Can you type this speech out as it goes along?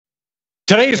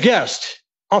Today's guest,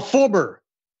 a former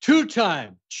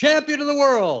two-time champion of the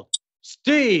world,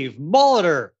 Steve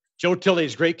Molitor, Joe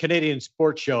Tilley's Great Canadian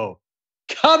Sports Show.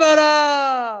 Coming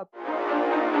up!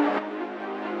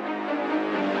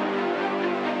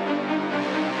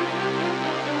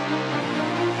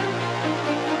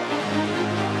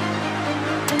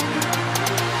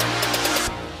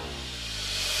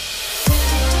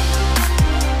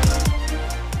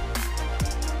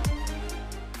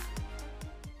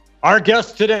 Our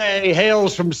guest today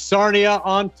hails from Sarnia,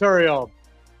 Ontario.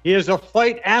 He is a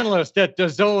fight analyst at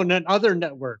DAZN and other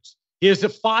networks. He is a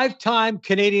five-time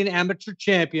Canadian amateur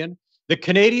champion, the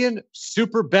Canadian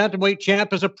super-bantamweight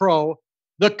champ as a pro,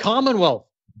 the Commonwealth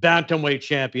bantamweight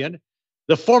champion,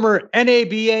 the former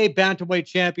NABA bantamweight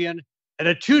champion, and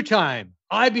a two-time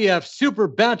IBF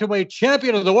super-bantamweight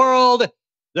champion of the world,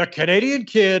 the Canadian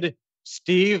Kid,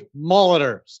 Steve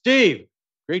Molitor. Steve,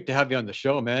 great to have you on the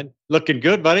show, man. Looking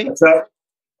good, buddy. What's up?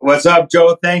 What's up,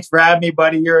 Joe? Thanks for having me,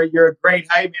 buddy. You're a great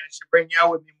hype man. I should bring you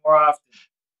out with me more often.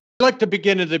 I'd like to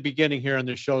begin at the beginning here on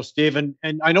the show, Steve. And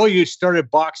I know you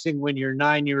started boxing when you're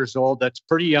 9 years old. That's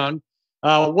pretty young.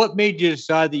 What made you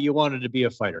decide that you wanted to be a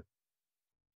fighter?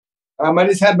 I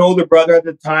just had an older brother at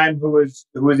the time who was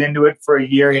into it for a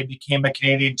year. He became a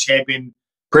Canadian champion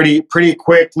pretty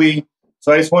quickly.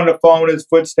 So I just wanted to follow in his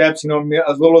footsteps. You know, I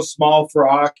was a little small for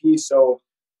hockey, so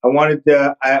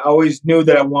I always knew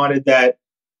that I wanted that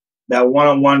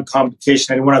one-on-one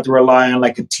competition. I didn't want to rely on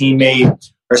like a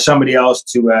teammate or somebody else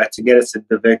to get us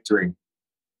the victory.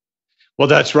 Well,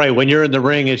 that's right. When you're in the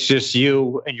ring, it's just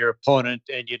you and your opponent,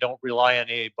 and you don't rely on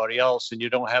anybody else, and you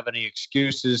don't have any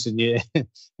excuses, and you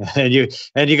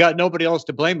got nobody else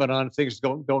to blame it on if things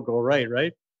don't go right,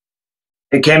 right?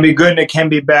 It can be good and it can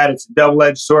be bad. It's a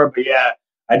double-edged sword, but yeah,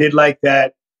 I did like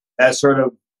that sort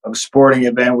of sporting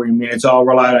event where it's all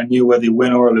relied on you, whether you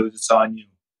win or lose, it's on you.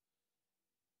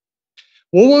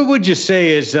 Well, what would you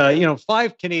say is,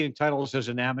 5 Canadian titles as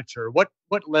an amateur? What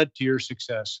led to your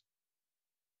success?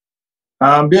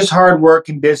 Just hard work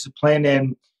and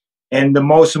discipline, and the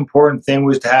most important thing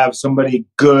was to have somebody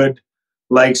good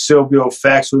like Silvio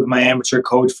Fex, who was my amateur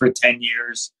coach for 10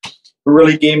 years, who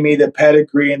really gave me the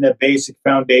pedigree and the basic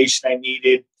foundation I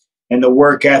needed, and the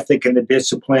work ethic and the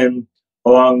discipline,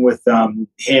 along with him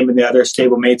and the other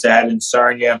stablemates I had in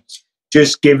Sarnia,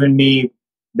 just giving me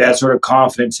that sort of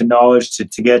confidence and knowledge to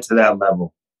get to that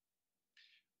level.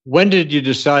 When did you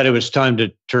decide it was time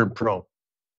to turn pro?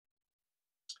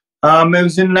 It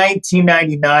was in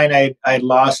 1999. I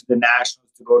lost the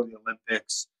Nationals to go to the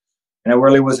Olympics, and I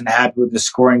really wasn't happy with the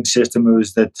scoring system. It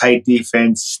was the tight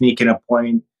defense, sneaking a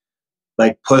point,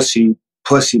 like pussy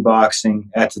boxing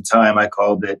at the time, I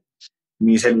called it.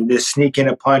 He said, just sneak in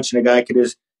a punch, and a guy could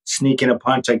just sneak in a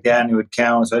punch like that and it would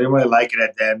count. So I didn't really like it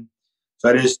at then. So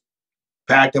I just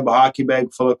packed up a hockey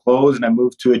bag full of clothes and I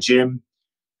moved to a gym.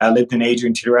 I lived in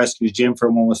Adrian Tedeschi's gym for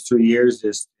almost 3 years,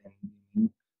 and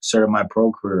started my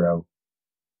pro career out.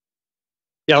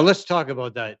 Yeah, let's talk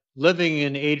about that. Living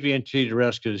in Adrian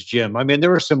Tedeschi's gym. I mean,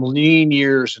 there were some lean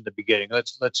years in the beginning.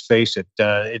 Let's face it.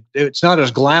 It's not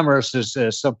as glamorous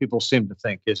as some people seem to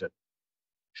think, is it?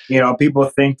 People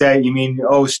think that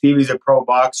Stevie's a pro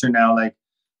boxer now. Like,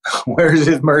 where's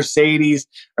his Mercedes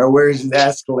or where's his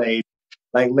Escalade?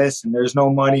 Like, listen, there's no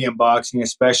money in boxing,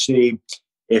 especially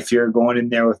if you're going in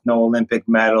there with no Olympic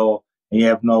medal and you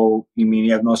have no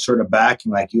sort of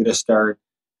backing. Like, you got to start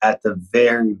at the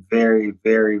very, very,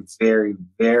 very, very,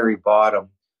 very bottom,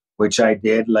 which I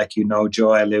did. Like,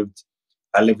 Joe, I lived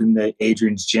in the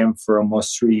Adrian's gym for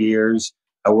almost 3 years.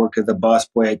 I worked as a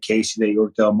busboy at Casey. They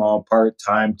worked at Mall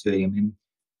part-time to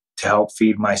help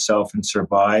feed myself and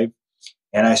survive.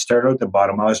 And I started at the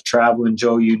bottom. I was traveling,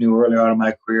 Joe, you knew early on in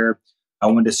my career. I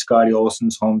went to Scotty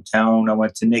Olsen's hometown. I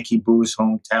went to Nikki Boo's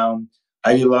hometown.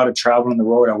 I did a lot of traveling on the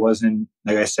road. I wasn't,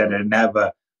 like I said, I didn't have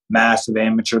a massive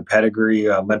amateur pedigree,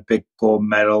 Olympic gold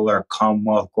medal or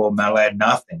Commonwealth gold medal. I had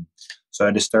nothing. So I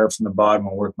had to start from the bottom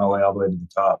and work my way all the way to the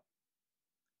top.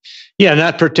 Yeah, in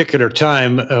that particular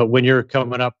time, when you're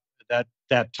coming up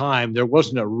that time, there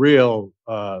wasn't a real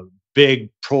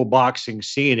big pro boxing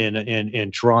scene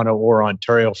in Toronto or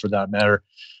Ontario, for that matter.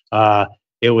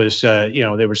 It was,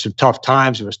 there were some tough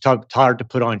times. It was hard to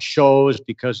put on shows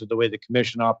because of the way the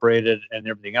commission operated and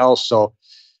everything else. So,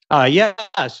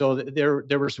 so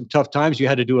there were some tough times. You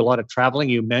had to do a lot of traveling,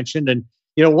 you mentioned, and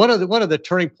one of the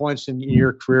turning points in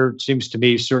your career, it seems to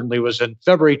me, certainly was in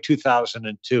February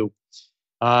 2002.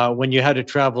 When you had to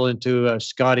travel into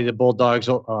Scotty the Bulldog's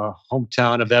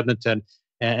hometown of Edmonton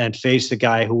and face the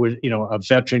guy who was, a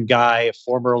veteran guy, a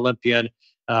former Olympian,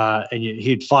 and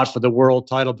he'd fought for the world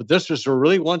title. But this was a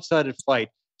really one-sided fight.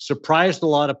 Surprised a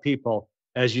lot of people.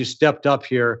 as you stepped up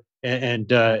here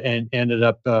and ended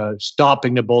up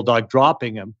stopping the Bulldog,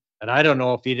 dropping him. And I don't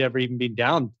know if he'd ever even been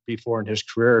down before in his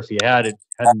career. If he had, it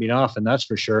hadn't been often, that's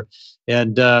for sure.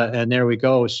 And there we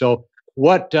go. So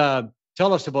what?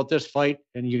 Tell us about this fight.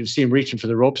 And you can see him reaching for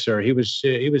the ropes there. He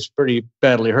was pretty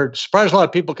badly hurt. Surprised a lot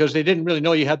of people because they didn't really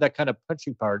know you had that kind of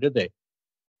punching power, did they?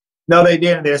 No, they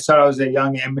didn't. They just thought I was a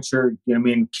young amateur,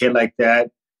 kid like that.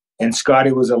 And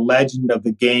Scotty was a legend of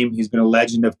the game. He's been a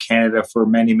legend of Canada for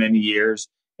many, many years.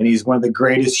 And he's one of the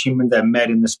greatest humans I've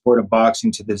met in the sport of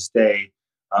boxing to this day.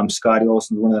 Scotty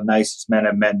Olson's one of the nicest men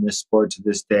I've met in this sport to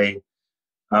this day.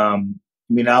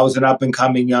 I was an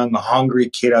up-and-coming, young, hungry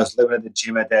kid. I was living at the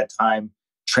gym at that time,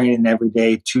 training every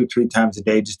day, 2-3 times a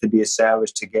day, just to be a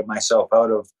savage, to get myself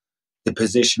out of the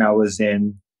position I was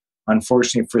in.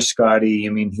 Unfortunately for Scotty,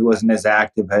 he wasn't as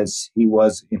active as he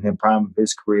was in the prime of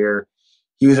his career.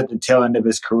 He was at the tail end of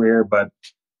his career, but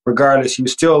regardless, he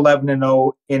was still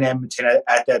 11-0 in Edmonton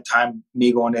at that time,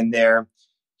 me going in there.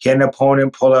 He had an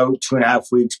opponent pull out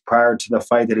 2.5 weeks prior to the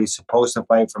fight that he's supposed to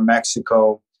fight from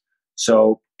Mexico.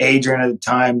 So Adrian at the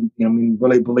time,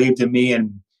 really believed in me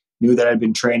and knew that I'd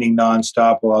been training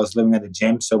nonstop while I was living at the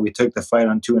gym. So we took the fight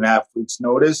on 2.5 weeks'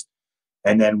 notice.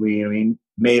 And then we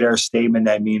made our statement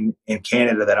that, in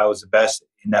Canada, that I was the best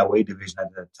in that weight division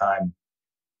at that time.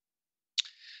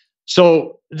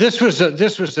 So this was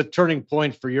a turning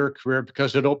point for your career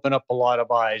because it opened up a lot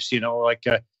of eyes.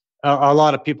 A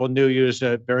lot of people knew you as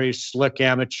a very slick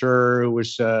amateur who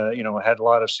was, had a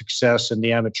lot of success in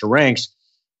the amateur ranks.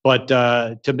 But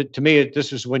to me,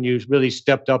 this is when you really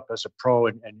stepped up as a pro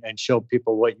and showed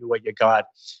people what you got.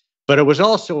 But it was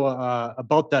also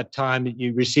about that time that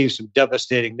you received some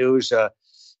devastating news.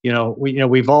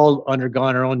 We've all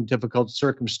undergone our own difficult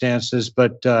circumstances,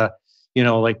 but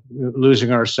like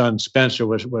losing our son Spencer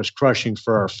was crushing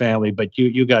for our family. But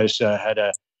you guys had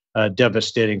a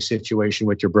devastating situation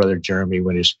with your brother Jeremy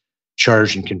when he's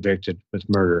charged and convicted with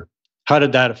murder. How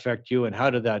did that affect you, and how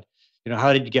did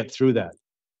you get through that?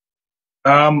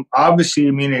 Obviously,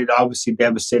 it obviously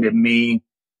devastated me,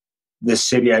 the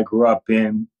city I grew up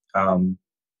in,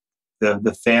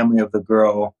 the family of the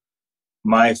girl,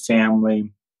 my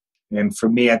family. And for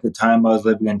me at the time, I was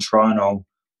living in Toronto,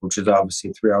 which is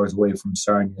obviously 3 hours away from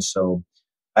Sarnia. So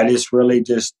I just really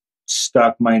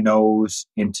stuck my nose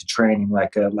into training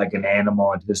like an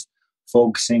animal, and just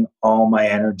focusing all my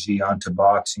energy onto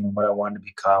boxing and what I wanted to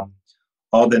become.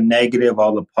 All the negative,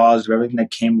 all the positive, everything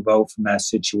that came about from that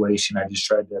situation, I just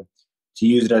tried to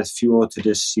use it as fuel to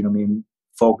just,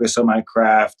 focus on my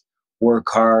craft, work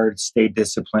hard, stay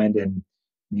disciplined, and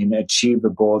achieve the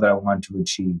goal that I wanted to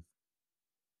achieve.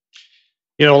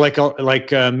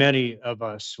 Like many of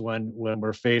us, when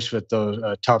we're faced with those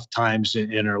tough times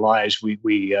in our lives,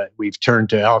 we've turned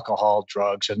to alcohol,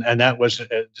 drugs, and that was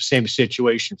the same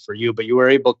situation for you. But you were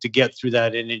able to get through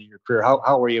that into your career.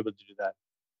 How were you able to do that?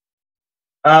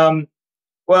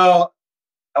 Well,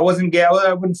 I wouldn't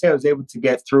say I was able to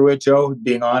get through it, Joe,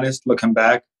 being honest, looking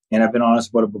back, and I've been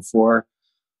honest about it before.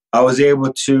 I was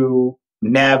able to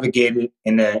navigate it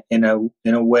in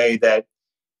a way that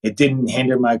it didn't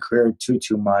hinder my career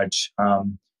too much.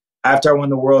 After I won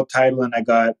the world title and I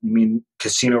got,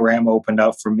 Casino Ram opened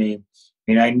up for me.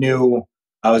 I knew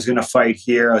I was going to fight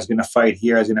here. I was going to fight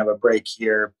here. I was going to have a break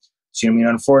here. So,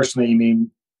 unfortunately,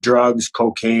 drugs,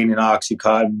 cocaine, and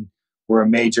Oxycontin were a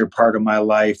major part of my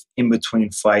life in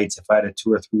between fights. If I had a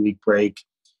 2 or 3 week break,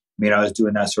 I was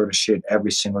doing that sort of shit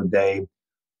every single day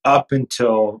up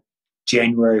until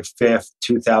January 5th,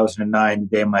 2009, the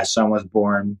day my son was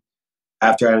born.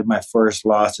 After I had my first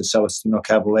loss to Celestino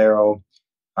Caballero,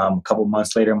 a couple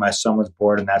months later, my son was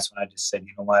born, and that's when I just said,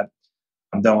 you know what?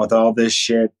 I'm done with all this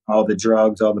shit, all the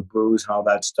drugs, all the booze, and all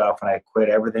that stuff, and I quit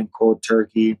everything cold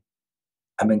turkey.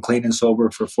 I've been clean and sober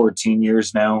for 14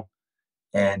 years now,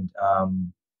 and I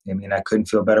couldn't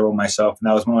feel better with myself. And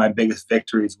that was one of my biggest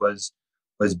victories was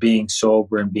being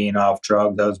sober and being off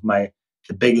drugs. That was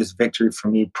the biggest victory for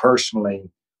me personally,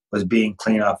 was being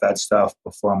clean off that stuff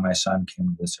before my son came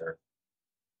to this earth.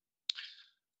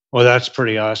 Well, that's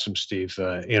pretty awesome, Steve.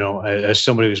 As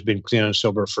somebody who's been clean and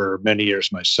sober for many years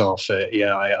myself,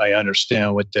 I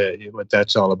understand what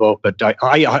that's all about. But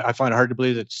I find it hard to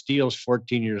believe that Steele's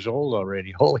 14 years old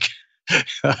already. Holy,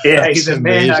 yeah, he's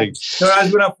amazing. I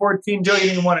was going to 14, Joe. You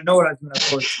didn't want to know what I was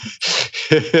going to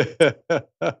 14.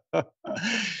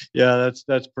 Yeah,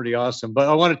 that's pretty awesome. But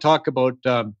I want to talk about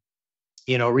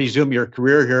resume your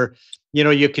career here.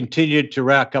 You continued to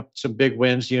rack up some big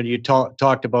wins. You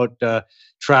talked about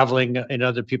traveling in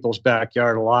other people's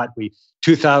backyard a lot.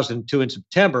 2002 in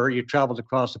September, you traveled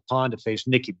across the pond to face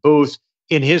Nicky Booth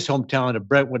in his hometown of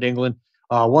Brentwood, England.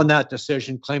 won that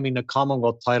decision, claiming the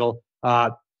Commonwealth title.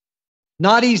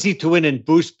 Not easy to win in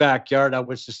Booth's backyard, I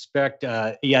would suspect.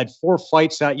 He had 4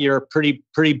 fights that year,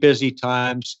 pretty busy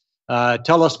times.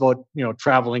 Tell us about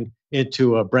traveling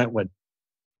into Brentwood.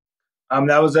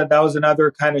 That was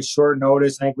another kind of short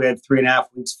notice. I think we had 3.5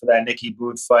 weeks for that Nicky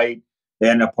Booth fight. They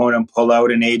had an opponent pull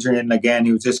out, and Adrian, again,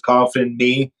 he was just confident in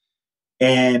me.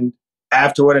 And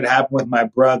after what had happened with my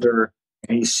brother,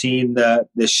 and he's seen the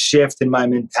shift in my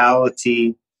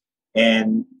mentality,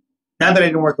 and not that I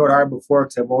didn't work out hard before,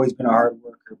 because I've always been a hard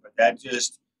worker, but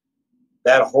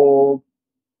that whole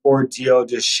ordeal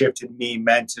just shifted me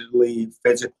mentally,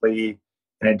 physically,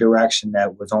 in a direction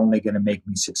that was only going to make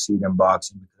me succeed in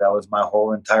boxing, because that was my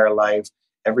whole entire life.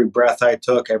 Every breath I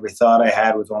took, every thought I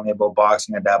had was only about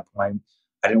boxing at that point.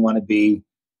 I didn't want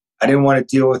to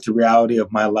deal with the reality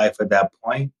of my life at that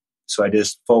point. So I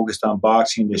just focused on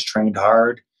boxing, just trained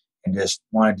hard, and just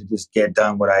wanted to just get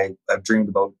done what I've dreamed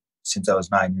about since I was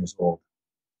 9 years old.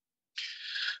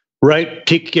 Right,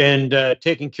 and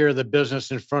taking care of the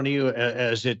business in front of you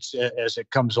as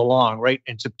it comes along. Right,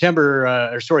 in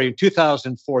in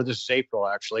 2004. This is April,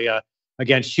 actually,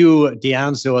 against Hugh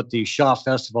Dianzo at the Shaw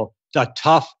Festival. A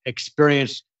tough,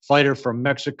 experienced fighter from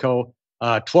Mexico.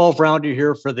 12-rounder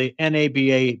here for the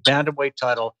NABA bantamweight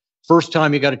title. First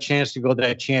time you got a chance to go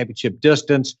that championship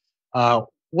distance.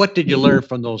 What did you learn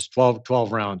from those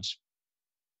 12 rounds?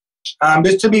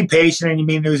 Just to be patient. And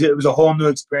it was a whole new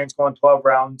experience going 12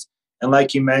 rounds. And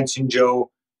like you mentioned, Joe,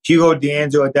 Hugo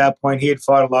Dianzo at that point, he had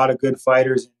fought a lot of good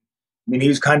fighters. He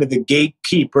was kind of the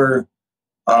gatekeeper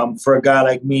for a guy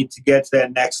like me to get to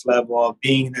that next level of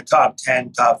being in the top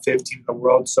 10, top 15 in the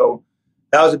world. So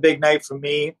that was a big night for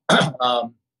me,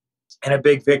 and a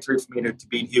big victory for me to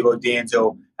beat Hugo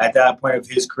Dianzo at that point of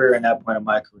his career and that point of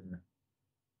my career.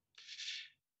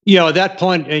 At that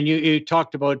point, and you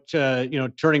talked about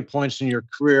turning points in your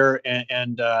career,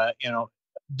 and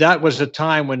that was a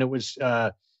time when it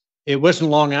wasn't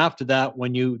long after that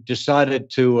when you decided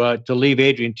to leave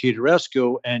Adrian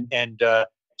Titarescu and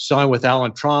sign with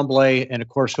Alan Tremblay, and of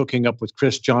course hooking up with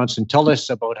Chris Johnson. Tell us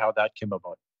about how that came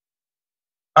about.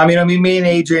 Me and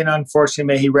Adrian,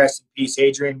 unfortunately, may he rest in peace.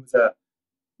 Adrian was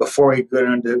before he got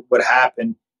into what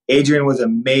happened, Adrian was a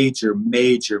major,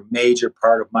 major, major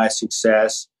part of my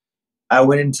success. I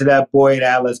went into that boy at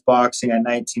Atlas Boxing at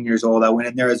 19 years old. I went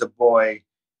in there as a boy,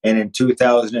 and in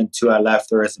 2002, I left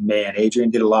there as a man. Adrian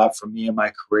did a lot for me in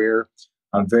my career.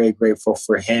 I'm very grateful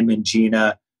for him and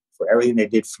Gina for everything they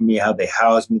did for me, how they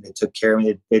housed me, they took care of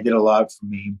me. They did a lot for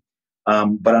me.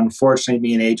 But unfortunately,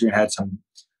 me and Adrian had some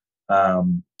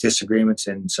disagreements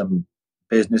and some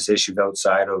business issues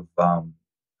outside of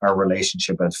our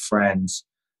relationship as friends.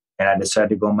 And I decided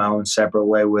to go my own separate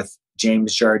way with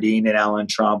James Jardine and Alan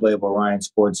Tremblay of Orion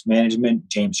Sports Management,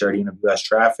 James Jardine of US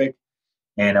Traffic.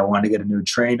 And I wanted to get a new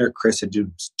trainer. Chris had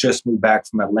just moved back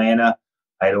from Atlanta.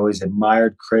 I'd always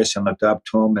admired Chris and looked up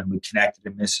to him, and we connected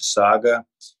in Mississauga.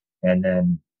 And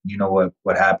then you know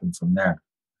what happened from there.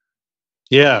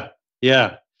 Yeah.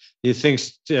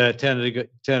 Things tended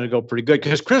to go pretty good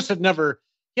because Chris he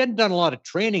hadn't done a lot of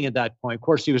training at that point. Of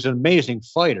course, he was an amazing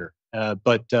fighter,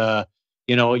 but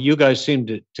you guys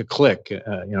seemed to click.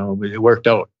 It worked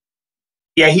out.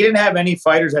 Yeah, he didn't have any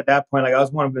fighters at that point. Like, I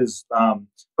was one of his.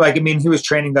 He was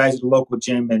training guys at a local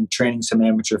gym and training some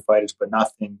amateur fighters, but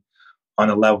nothing on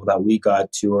the level that we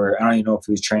got to. Or I don't even know if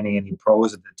he was training any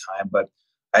pros at the time. But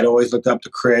I'd always looked up to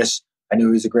Chris. I knew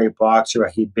he was a great boxer.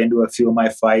 He'd been to a few of my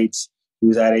fights. He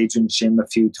was at Adrian's gym a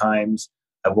few times.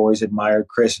 I've always admired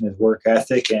Chris and his work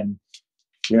ethic. And,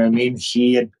 you know what I mean?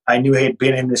 I knew he had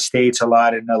been in the States a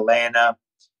lot, in Atlanta,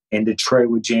 in Detroit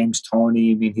with James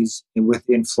Toney. He's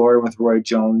in Florida with Roy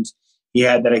Jones. He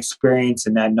had that experience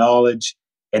and that knowledge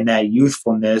and that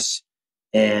youthfulness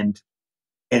and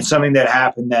something that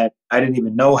happened that I didn't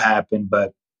even know happened.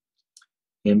 But,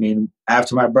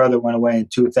 after my brother went away in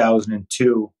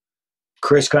 2002,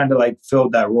 Chris kind of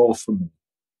filled that role for me.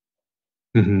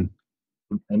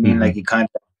 Mm-hmm. He kind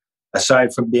of,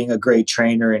 aside from being a great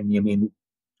trainer and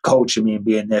coaching me and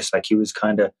being this, he was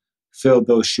kind of filled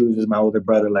those shoes as my older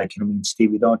brother.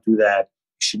 Stevie, don't do that.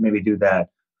 You should maybe do that,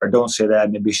 or don't say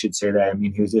that. Maybe you should say that.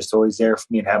 He was just always there for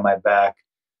me and had my back,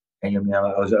 and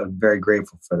I was very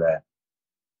grateful for that.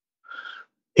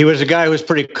 He was a guy who was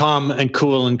pretty calm and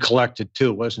cool and collected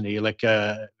too, wasn't he?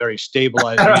 Very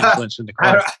stabilizing influence in the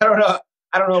crowd.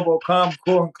 I don't know about calm,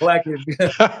 cool, and collected.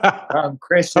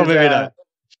 Chris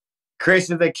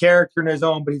is a character in his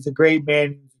own, but he's a great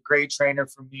man. He's a great trainer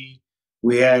for me.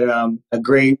 We had a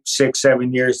great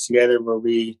 6-7 years together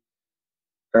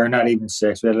or not even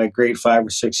 6. We had great 5 or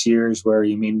 6 years where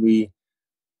we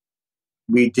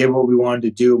we did what we wanted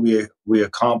to do. We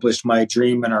accomplished my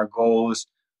dream and our goals.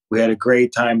 We had a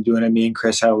great time doing it. Me and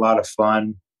Chris had a lot of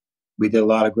fun. We did a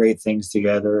lot of great things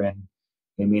together, and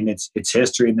I mean, it's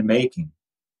history in the making,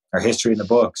 or history in the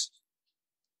books.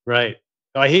 Right.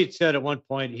 He said at one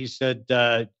point, he said,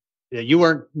 you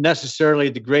weren't necessarily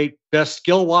the great best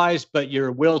skill wise, but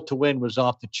your will to win was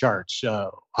off the charts.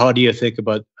 How do you feel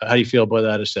about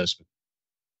that assessment?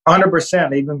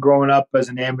 100%. Even growing up as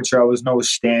an amateur, I was no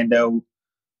standout.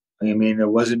 I mean, there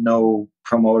wasn't no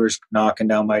promoters knocking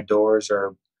down my doors,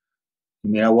 or I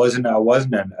mean, I wasn't a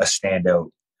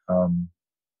standout. Um,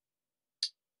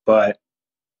 but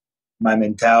my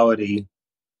mentality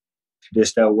to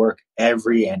just outwork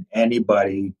every and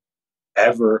anybody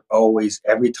ever, always,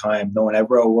 every time. No one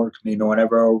ever outworked me. No one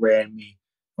ever outran me.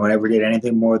 No one ever did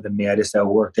anything more than me. I just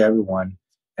outworked everyone.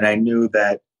 And I knew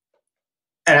that,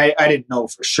 and I didn't know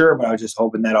for sure, but I was just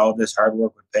hoping that all this hard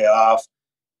work would pay off.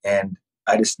 And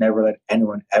I just never let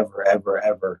anyone ever, ever,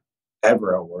 ever,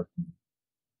 ever outwork me.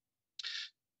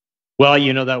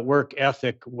 Well, that work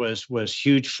ethic was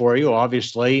huge for you,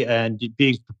 obviously, and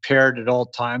being prepared at all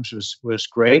times was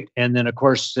great. And then, of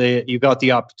course, you got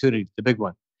the opportunity, the big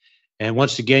one. And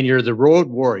once again, you're the road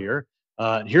warrior.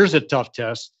 Here's a tough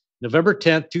test. November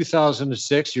 10th,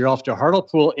 2006, you're off to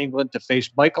Hartlepool, England to face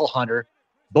Michael Hunter.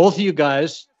 Both of you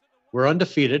guys were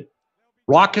undefeated.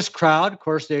 Raucous crowd. Of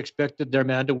course, they expected their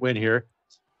man to win here,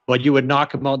 but you would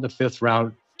knock him out in the 5th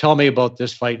round. Tell me about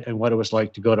this fight and what it was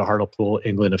like to go to Hartlepool,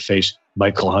 England to face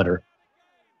Michael Hunter.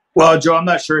 Well, Joe, I'm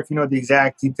not sure if you know the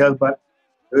exact details, but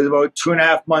it was about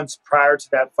 2.5 months prior to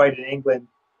that fight in England.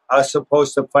 I was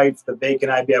supposed to fight for the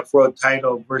vacant IBF world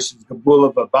title versus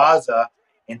Gabula Babaza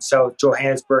in South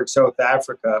Johannesburg, South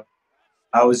Africa.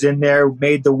 I was in there,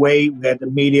 made the weight. We had the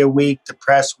media week, the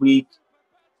press week.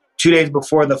 2 days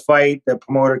before the fight, the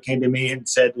promoter came to me and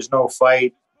said, "There's no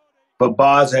fight."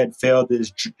 Babaza had failed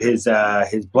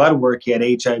his blood work. He had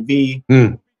HIV,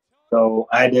 so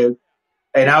I had to.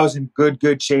 And I was in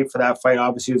good shape for that fight.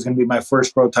 Obviously, it was going to be my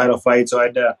first pro title fight, so I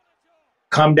had to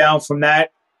come down from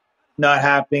that not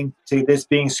happening to this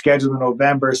being scheduled in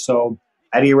November. So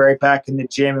I had to get right back in the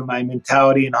gym, and my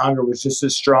mentality and hunger was just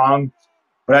as strong.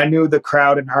 But I knew the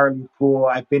crowd in Hartlepool.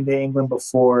 I've been to England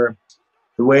before.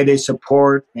 The way they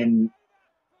support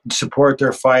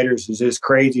their fighters is just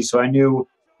crazy. So I knew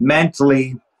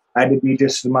mentally I had to be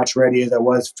just as much ready as I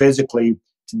was physically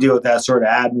to deal with that sort of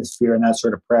atmosphere and that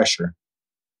sort of pressure.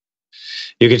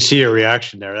 You can see your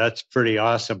reaction there. That's pretty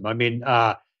awesome. I mean,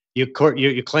 you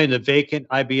claimed the vacant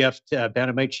IBF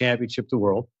bantamweight championship of the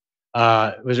world.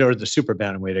 It was or the super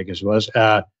bantamweight, I guess it was.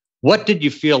 What did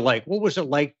you feel like? What was it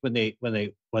like when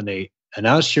they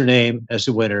announced your name as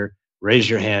the winner? Raise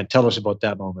your hand. Tell us about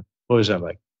that moment. What was that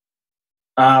like?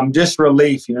 Just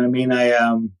relief. You know what I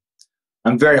mean?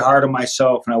 I'm very hard on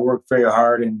myself, and I work very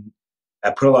hard, and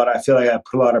I feel like I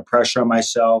put a lot of pressure on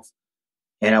myself,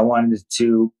 and I wanted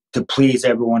to please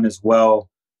everyone as well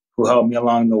who helped me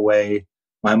along the way.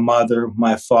 My mother,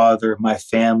 my father, my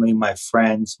family, my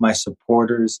friends, my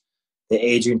supporters, the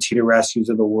Adrian Tita Rescues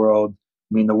of the world.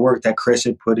 I mean, the work that Chris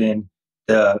had put in,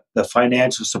 the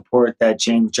financial support that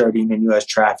James Jardine and U.S.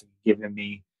 Traffic had given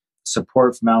me,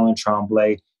 support from Alan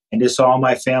Tremblay, and just all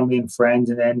my family and friends.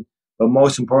 And then, but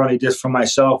most importantly, just for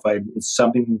myself, it's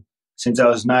something since I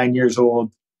was 9 years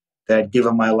old that I'd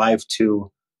given my life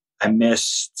to. I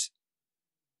missed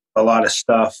a lot of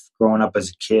stuff growing up as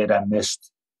a kid. I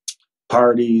missed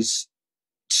parties,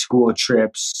 school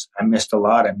trips. I missed a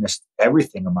lot. I missed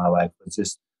everything in my life.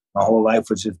 My whole life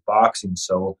was just boxing.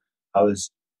 So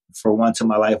for once in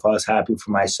my life, I was happy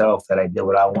for myself that I did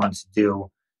what I wanted to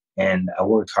do, and I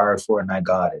worked hard for it, and I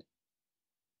got it.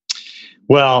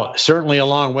 Well, certainly a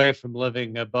long way from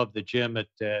living above the gym at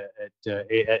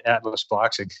Atlas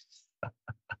Boxing.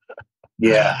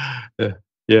 Yeah.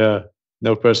 Yeah,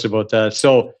 no question about that.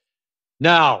 So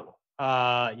now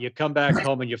you come back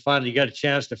home and you finally get a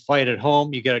chance to fight at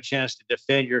home. You get a chance to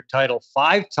defend your title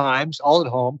 5 times, all at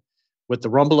home, with the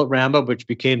Rumble at Ramba, which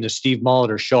became the Steve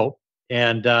Molitor show.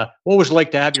 And what was it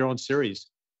like to have your own series?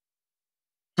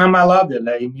 I loved it.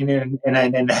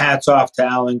 And hats off to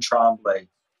Alan Tremblay,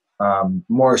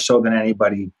 more so than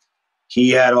anybody.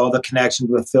 He had all the connections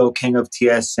with Phil King of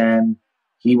TSN.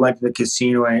 He went to the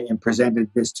casino and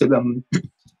presented this to them.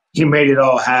 He made it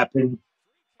all happen.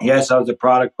 Yes, I was a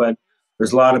product, but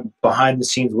there's a lot of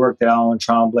behind-the-scenes work that Alan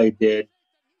Tremblay did.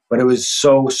 But it was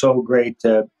so great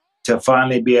to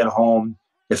finally be at home,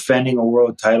 defending a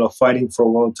world title, fighting for a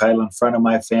world title in front of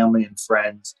my family and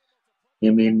friends. I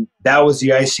mean, that was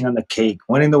the icing on the cake.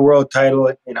 Winning the world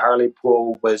title in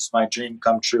Hartlepool was my dream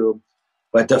come true.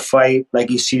 But the fight, like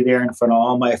you see there in front of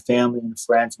all my family and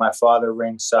friends, my father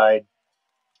ringside,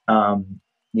 I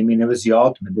mean, it was the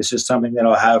ultimate. This is something that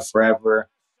I'll have forever.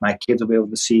 My kids will be able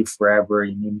to see forever.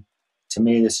 I mean, to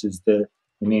me, this is I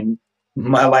mean,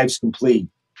 my life's complete.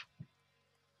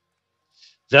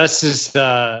 This is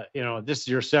this is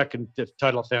your second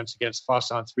title defense against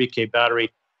Foss on 3K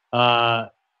Battery.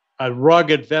 A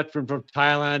rugged veteran from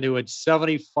Thailand who had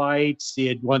 70 fights. He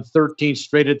had won 13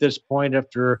 straight at this point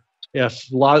after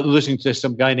losing to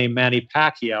some guy named Manny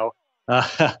Pacquiao.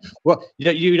 Well,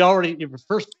 you'd already, your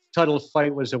first title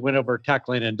fight was a win over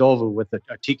Taklane and Dovu with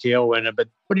a TKO win. But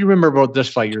what do you remember about this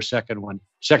fight, your second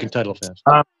title defense?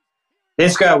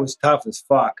 This guy was tough as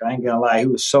fuck. I ain't gonna lie. He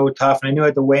was so tough. And I knew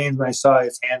at the weigh-ins when I saw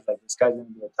his hands, like, this guy's gonna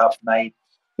be a tough night.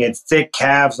 He had thick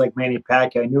calves like Manny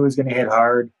Pacquiao. I knew he was gonna hit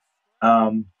hard.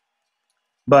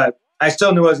 But I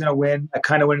still knew I was gonna win. I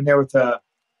kind of went in there with a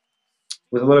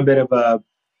little bit of a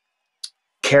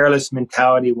careless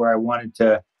mentality where I wanted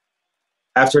to,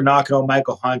 after knocking out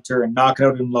Michael Hunter and knocking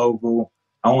out Logo,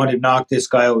 I wanted to knock this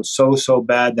guy out so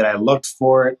bad that I looked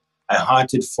for it. I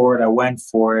hunted for it. I went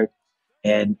for it.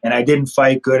 And I didn't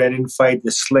fight good. I didn't fight the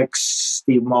slick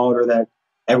Steve Molitor that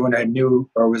everyone had knew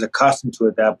or was accustomed to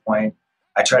at that point.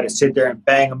 I tried to sit there and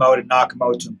bang him out and knock him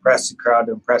out to impress the crowd,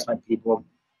 to impress my people.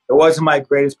 It wasn't my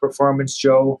greatest performance,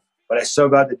 Joe, but I still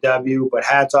got the W. But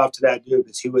hats off to that dude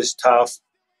because he was tough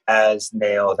as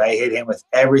nails. I hit him with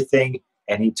everything,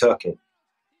 and he took it.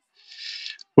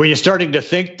 Were you starting to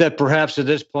think that perhaps at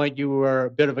this point you were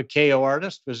a bit of a KO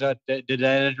artist? Did that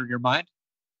enter your mind?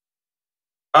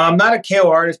 I'm not a KO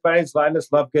artist, but I just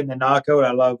love getting the knockout.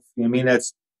 I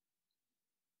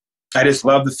just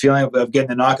love the feeling of getting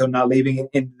the knockout, not leaving it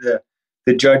into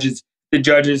the judges'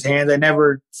 hands. I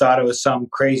never thought I was some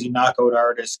crazy knockout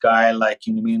artist guy. Like,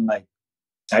 you know what I mean? Like,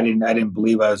 I didn't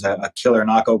believe I was a killer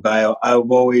knockout guy. I've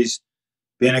always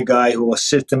been a guy who will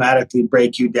systematically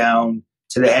break you down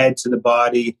to the head, to the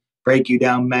body, break you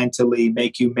down mentally,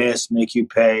 make you miss, make you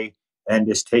pay, and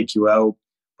just take you out.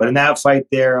 But in that fight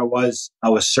there, I was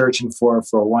searching for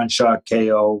a one-shot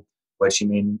KO, which,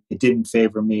 it didn't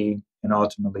favor me. And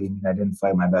ultimately, I didn't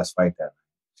fight my best fight that night,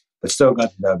 but still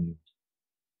got the W.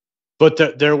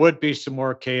 But there would be some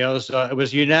more KOs. It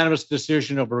was a unanimous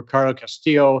decision over Ricardo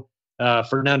Castillo,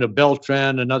 Fernando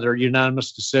Beltran, another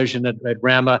unanimous decision at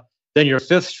Rama. Then your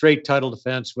fifth straight title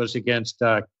defense was against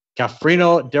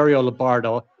Cafrino Dario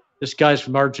Lobardo. This guy's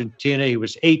from Argentina. He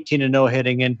was 18-0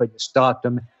 heading in, but you stopped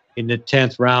him in the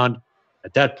 10th round.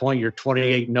 At that point, you're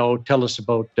 28-0. Tell us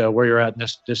about where you're at in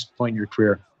this point in your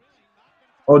career.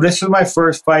 Well, this was my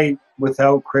first fight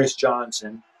without Chris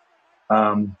Johnson.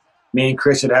 Me and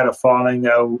Chris had a falling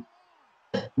out.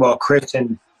 Well, Chris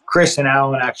and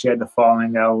Alan actually had the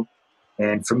falling out.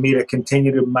 And for me to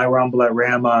continue my rumble at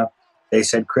Rama, they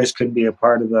said Chris couldn't be a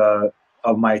part of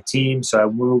my team. So I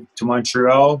moved to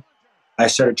Montreal. I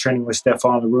started training with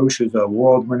Stéphane LaRouche, who's a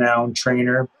world-renowned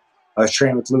trainer. I was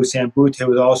training with Lucien Boutte, who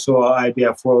was also an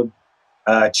IBF world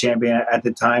champion at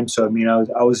the time. So,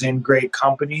 I was in great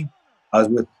company. I was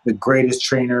with the greatest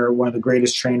trainer, one of the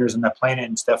greatest trainers on the planet,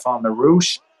 in Stéphane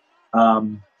LaRouche.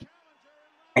 And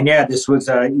yeah, this was,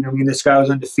 this guy was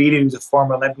undefeated. He was a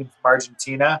former Olympian from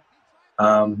Argentina.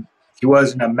 He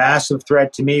wasn't a massive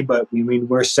threat to me, but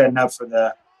we're setting up for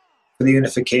the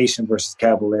unification versus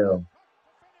Caballero.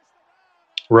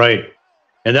 Right.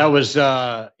 And that was,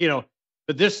 but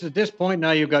at this point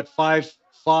now you've got five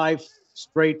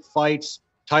straight fights,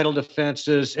 title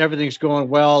defenses, everything's going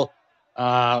well.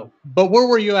 But where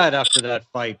were you at after that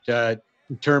fight in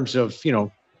terms of,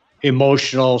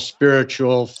 emotional,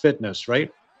 spiritual fitness,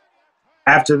 right?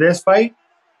 After this fight?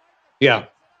 Yeah.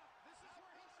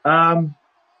 I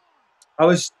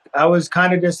was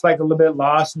kind of just like a little bit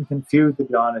lost and confused, to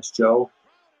be honest, Joe.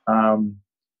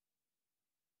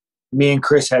 Me and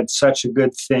Chris had such a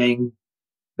good thing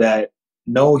that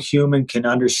no human can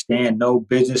understand, no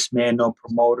businessman, no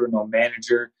promoter, no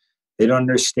manager. They don't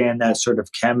understand that sort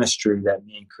of chemistry that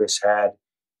me and Chris had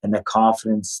and the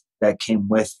confidence that came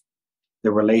with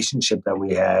the relationship that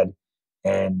we had.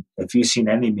 And if you've seen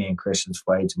any of me and Chris's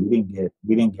fights, we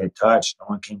didn't get touched. No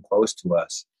one came close to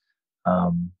us.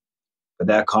 But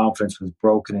that confidence was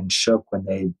broken and shook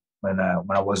when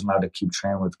I wasn't allowed to keep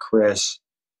training with Chris.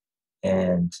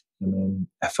 And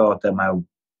I felt that my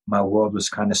world was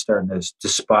kind of starting to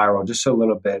spiral just a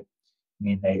little bit.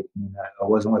 I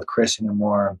wasn't with Chris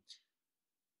anymore.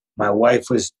 My wife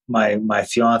was my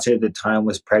fiance at the time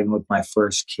was pregnant with my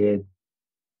first kid.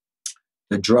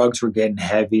 The drugs were getting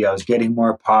heavy. I was getting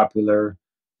more popular.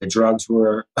 The drugs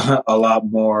were a lot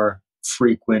more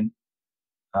frequent.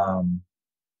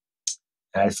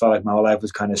 And I felt like my whole life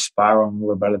was kind of spiraling a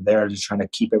little bit of there, just trying to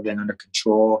keep everything under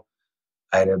control.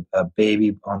 I had a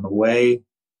baby on the way.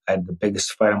 I had the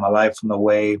biggest fight of my life on the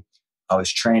way. I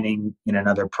was training in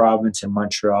another province in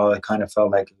Montreal. It kind of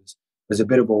felt like it was a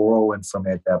bit of a whirlwind for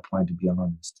me at that point, to be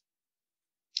honest.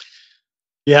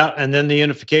 Yeah, and then the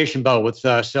unification bout with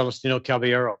Celestino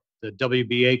Caballero, the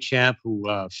WBA champ, who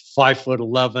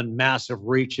 5'11", massive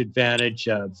reach advantage,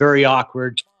 very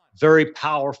awkward, very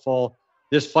powerful.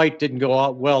 This fight didn't go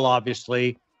out well.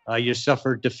 Obviously, you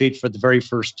suffered defeat for the very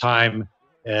first time.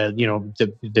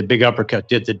 The big uppercut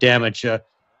did the damage.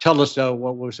 Tell us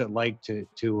what was it like to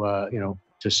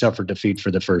suffer defeat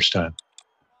for the first time.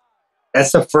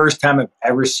 That's the first time I've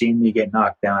ever seen me get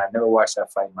knocked down. I've never watched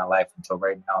that fight in my life until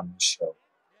right now on this show.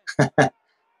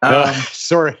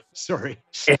 Sorry.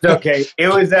 It's okay.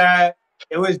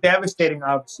 It was devastating,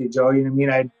 obviously, Joe. You know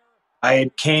what I mean? I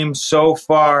had came so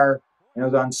far and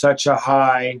it was on such a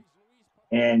high.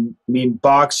 And I mean,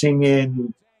 boxing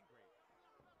in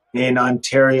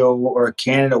Ontario or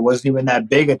Canada wasn't even that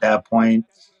big at that point.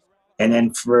 And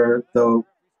then for the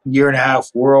year and a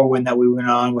half whirlwind that we went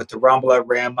on with the Rumble at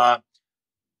Rama,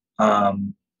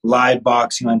 live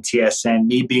boxing on TSN,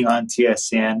 me being on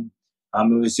TSN,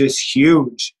 it was just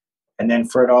huge. And then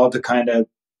for it all to kind of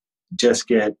just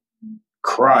get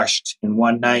crushed in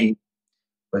one night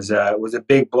was a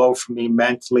big blow for me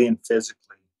mentally and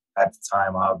physically at the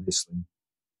time, obviously.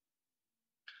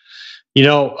 You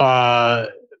know,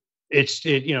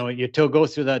 you go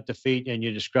through that defeat and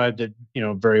you described it,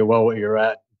 very well what you're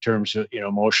at in terms of,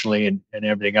 emotionally and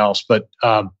everything else. But,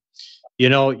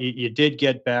 you did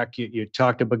get back. You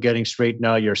talked about getting straight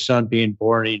now, your son being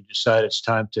born, and you decided it's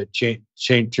time to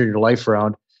turn your life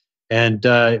around and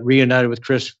reunited with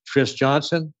Chris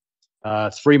Johnson.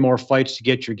 3 more fights to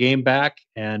get your game back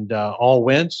and all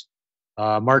wins.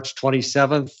 March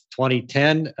 27th,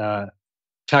 2010,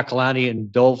 Takalani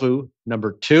and Dolvu,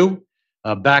 number 2.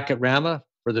 Back at Rama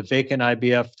for the vacant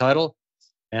IBF title.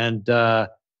 And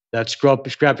that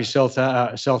scrappy South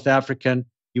African,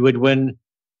 you would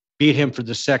beat him for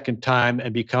the second time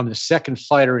and become the second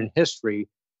fighter in history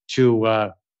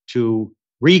to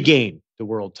regain the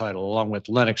world title along with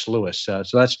Lennox Lewis. So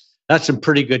that's some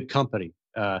pretty good company.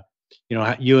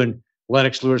 You and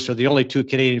Lennox Lewis are the only 2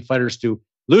 Canadian fighters to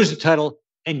lose the title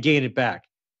and gain it back.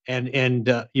 And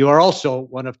you are also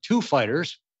one of 2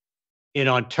 fighters in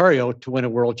Ontario to win a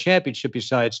world championship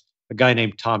besides a guy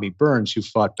named Tommy Burns, who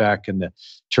fought back in the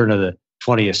turn of the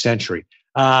 20th century.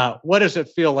 What does it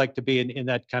feel like to be in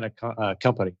that kind of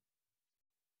company?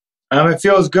 It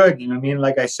feels good. You know what I mean?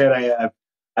 Like I said,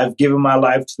 I've given my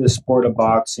life to the sport of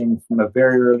boxing from a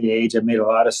very early age. I've made a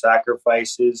lot of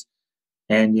sacrifices.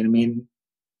 And, you know what I mean?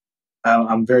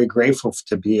 I'm very grateful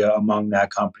to be among that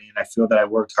company. And I feel that I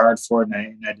worked hard for it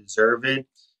and I deserve it.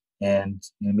 And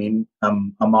I mean,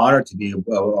 I'm honored to be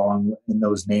along in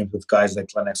those names with guys like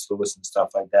Lennox Lewis and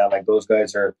stuff like that. Like those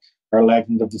guys are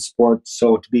legends of the sport.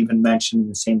 So to be even mentioned in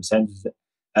the same sentence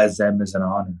as them is an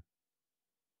honor.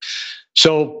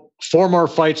 So 4 more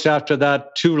fights after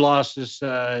that, 2 losses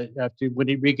after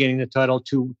regaining the title,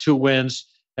 2 wins.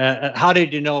 How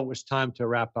did you know it was time to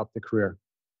wrap up the career?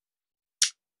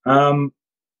 You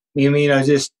mean I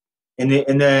just in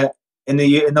the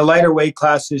lighter weight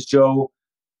classes, Joe?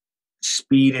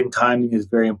 Speed and timing is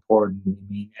very important. I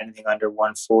mean, anything under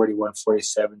 140,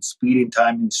 147, speed and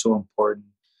timing is so important.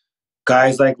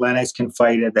 Guys like Lennox can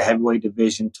fight at the heavyweight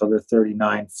division till they're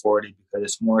 39, 40 because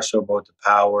it's more so about the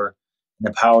power,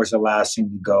 and the power is the last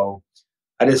thing to go.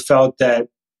 I just felt that,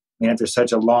 after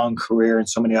such a long career and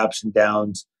so many ups and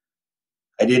downs,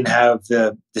 I didn't have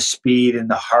the speed and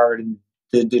the heart and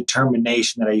the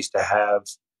determination that I used to have.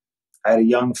 I had a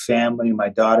young family. My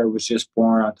daughter was just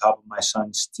born on top of my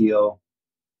son's steel.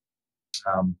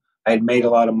 I had made a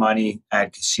lot of money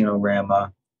at Casino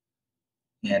Rama,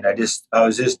 and I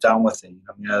was just done with it.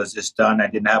 I was just done. I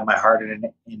didn't have my heart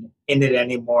in it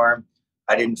anymore.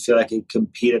 I didn't feel like I could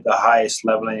compete at the highest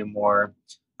level anymore.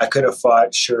 I could have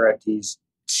fought, sure, at these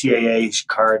CAA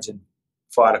cards and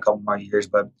fought a couple more years,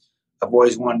 but I've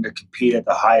always wanted to compete at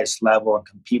the highest level and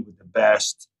compete with the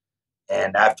best.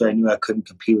 And after I knew I couldn't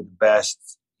compete with the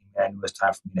best, I knew it was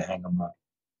time for me to hang them up.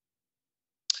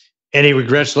 Any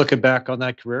regrets looking back on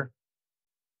that career?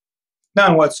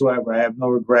 None whatsoever. I have no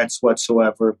regrets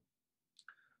whatsoever.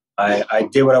 I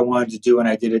did what I wanted to do, and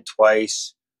I did it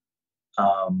twice.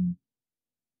 I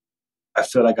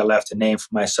feel like I left a name for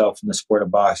myself in the sport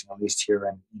of boxing, at least here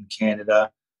in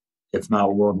Canada, if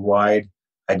not worldwide.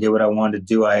 I did what I wanted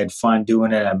to do. I had fun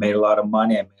doing it. I made a lot of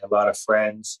money. I made a lot of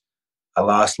friends. I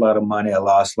lost a lot of money. I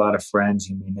lost a lot of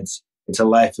friends. It's a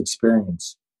life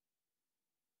experience.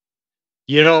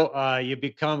 You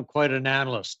become quite an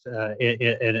analyst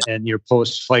in your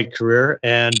post-fight career,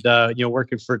 and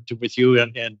working with you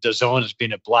and DAZN has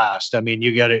been a blast. I mean,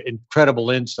 you got an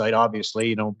incredible insight.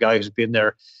 Obviously, guy who's been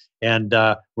there, and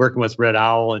working with Red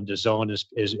Owl and DAZN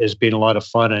has been a lot of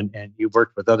fun. And you've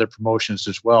worked with other promotions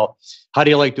as well. How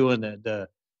do you like doing the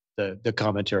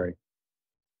commentary?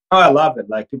 Oh, I love it.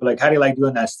 Like people are like, how do you like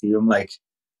doing that, Steve? I'm like,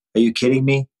 are you kidding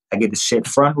me? I get to sit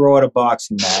front row at a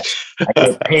boxing match. I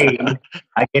get paid.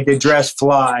 I get to dress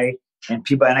fly, and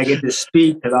I get to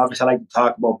speak because obviously I like to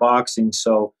talk about boxing.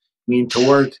 So, I mean, to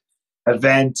work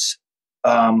events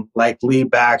like Lee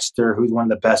Baxter, who's one of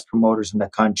the best promoters in the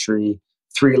country,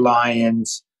 Three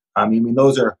Lions. I mean,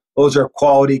 those are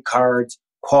quality cards,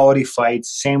 quality fights.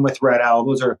 Same with Red Owl.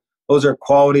 Those are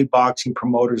quality boxing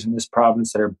promoters in this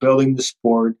province that are building the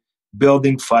sport,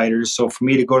 building fighters. So for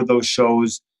me to go to those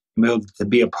shows, to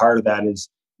be a part of that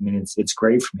it's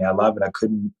great for me. I love it. I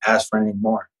couldn't ask for anything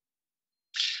more.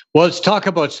 Well, let's talk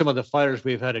about some of the fighters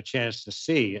we've had a chance to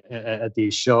see at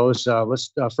these shows.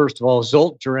 Let's first of all,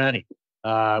 Zolt Durrani.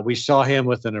 We saw him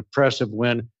with an impressive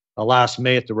win last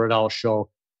May at the Red Owl show.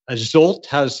 Zolt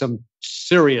has some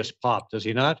serious pop, does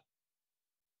he not?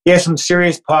 Yeah, some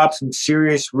serious pop, some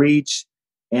serious reach,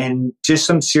 and just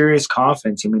some serious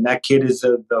confidence. I mean, that kid is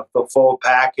the full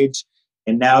package.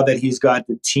 And now that he's got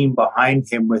the team behind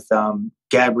him with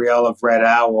Gabrielle of Red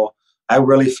Owl, I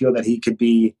really feel that he could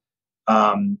be,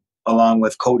 along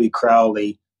with Cody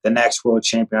Crowley, the next world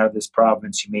champion out of this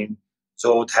province. I mean,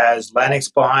 Zolt has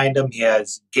Lennox behind him. He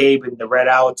has Gabe and the Red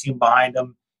Owl team behind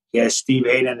him. He has Steve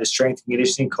Hayden, the strength and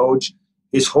conditioning coach.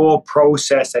 His whole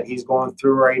process that he's going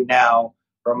through right now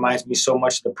reminds me so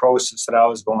much of the process that I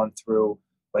was going through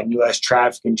when U.S.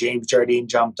 Traffic and James Jardine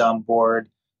jumped on board.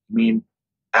 I mean,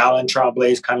 Alan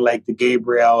Tremblay is kind of like the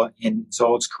Gabriel in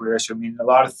Zolt's career. So, I mean, a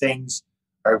lot of things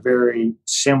are very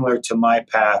similar to my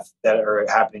path that are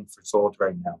happening for Zolt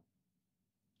right now.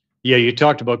 Yeah, you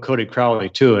talked about Cody Crowley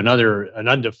too, an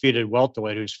undefeated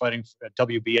welterweight who's fighting for a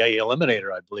WBA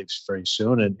eliminator, I believe, very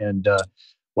soon. And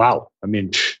wow, I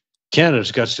mean,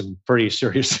 Canada's got some pretty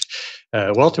serious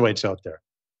welterweights out there.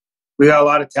 We got a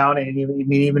lot of talent,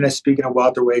 and even as speaking of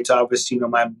welterweights, obviously,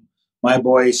 my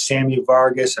boy Sammy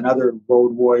Vargas, another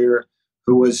road warrior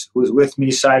who was with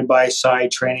me side by side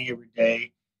training every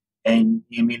day. And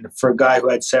I mean, for a guy who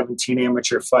had 17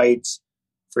 amateur fights,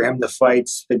 for him to fight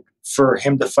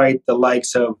the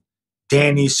likes of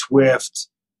Danny Swift,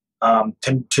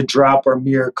 to drop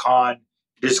Amir Khan,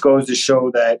 it just goes to show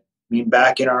that, I mean,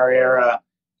 back in our era,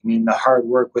 I mean, the hard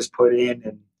work was put in,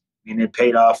 and I mean, it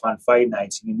paid off on fight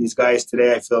nights. I mean, these guys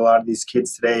today, I feel a lot of these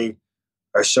kids today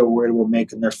are so worried about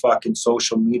making their fucking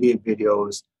social media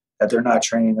videos that they're not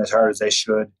training as hard as they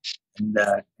should. And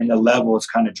the level is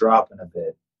kind of dropping a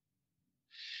bit.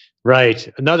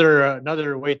 Right.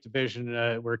 Another weight division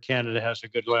where Canada has a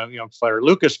good young fighter.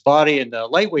 Lucas Body in the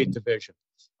lightweight division.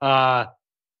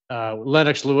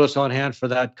 Lennox Lewis on hand for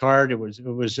that card. It was.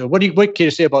 What can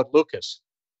you say about Lucas?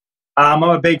 I'm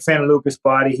a big fan of Lucas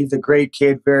Body. He's a great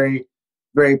kid, very,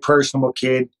 very personable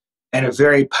kid, and a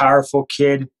very powerful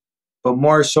kid. But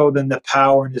more so than the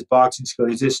power in his boxing skill,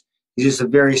 he's just a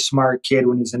very smart kid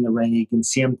when he's in the ring. You can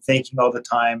see him thinking all the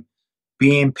time,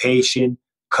 being patient,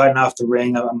 cutting off the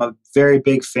ring. I'm a very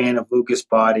big fan of Lucas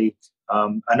Body.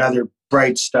 Another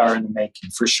bright star in the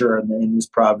making for sure in this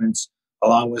province,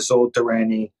 along with Zolt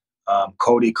Durrani,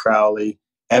 Cody Crowley,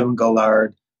 Evan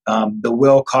Gillard. The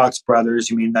Wilcox brothers.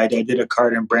 I mean, I did a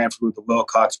card in Brantford with the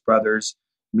Wilcox brothers.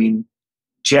 I mean,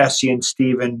 Jesse and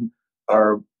Steven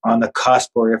are on the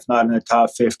cusp, or if not in the top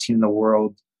 15 in the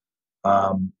world.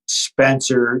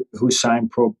 Spencer, who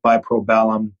signed by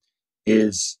Probellum,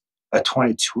 is a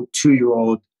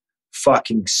 22-year-old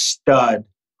fucking stud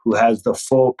who has the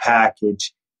full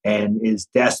package and is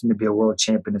destined to be a world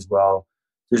champion as well.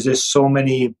 There's just so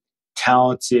many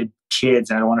talented kids,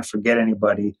 and I don't want to forget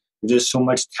anybody. There's just so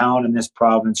much talent in this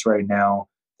province right now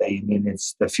that, I mean,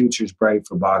 it's the future's bright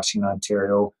for boxing in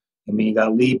Ontario. I mean, you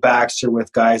got Lee Baxter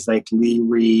with guys like Lee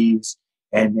Reeves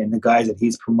and the guys that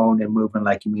he's promoting and moving.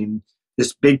 Like, I mean,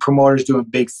 this big promoter's doing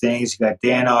big things. You got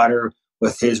Dan Otter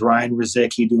with his Ryan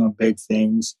Rizicki doing big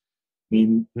things. I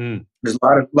mean, there's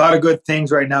a lot of good things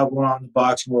right now going on in the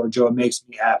boxing world, Joe. It makes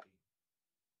me happy.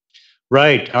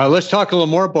 Right. Let's talk a little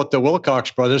more about the Wilcox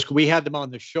brothers. We had them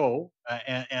on the show,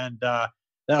 and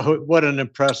what an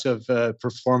impressive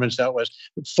performance that was.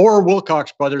 4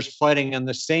 Wilcox brothers fighting on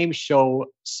the same show,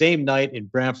 same night in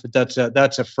Brantford. That's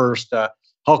a first.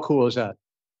 How cool is that?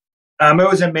 It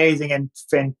was amazing. And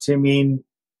to me,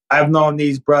 I've known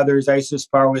these brothers. I used to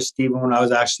spar with Stephen when I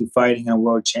was actually fighting a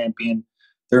world champion.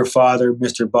 Their father,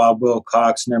 Mr. Bob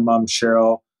Wilcox, and their mom,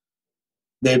 Cheryl.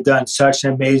 they've done such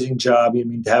an amazing job. I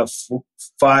mean, to have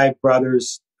five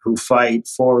brothers who fight,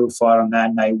 four who fought on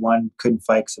that night, one couldn't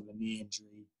fight because of a knee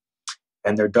injury,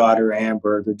 and their daughter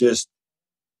Amber. They're just,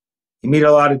 you meet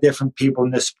a lot of different people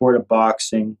in this sport of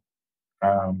boxing.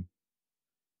 Um,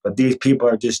 but these people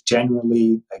are just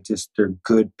genuinely like, just, they're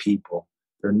good people.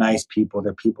 They're nice people.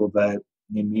 They're people that,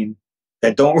 I mean,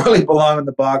 that don't really belong in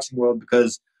the boxing world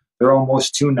because they're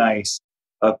almost too nice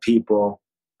of people.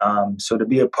 So to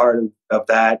be a part of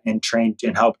that and train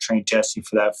and help train Jesse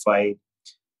for that fight,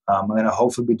 I'm going to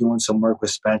hopefully be doing some work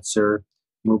with Spencer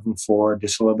moving forward,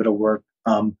 just a little bit of work.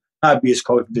 Not be his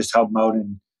coach, but just help him out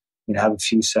and, you know, have a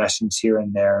few sessions here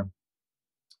and there.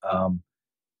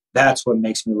 That's what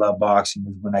makes me love boxing,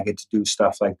 is when I get to do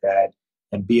stuff like that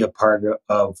and be a part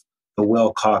of the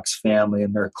Wilcox family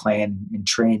and their clan, and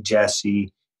train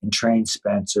Jesse and train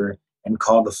Spencer and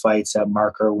call the fights at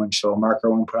Mark Irwin show. Mark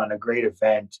Irwin put on a great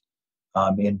event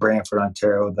in Brantford,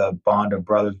 Ontario. The Bond of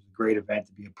Brothers was a great event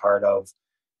to be a part of.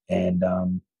 And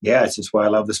yeah, it's just why I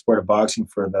love the sport of boxing,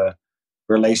 for the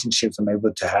relationships I'm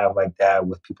able to have like that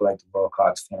with people like the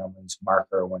Wilcox families, Mark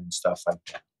Irwin, and stuff like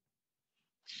that.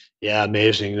 Yeah,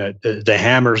 amazing. That the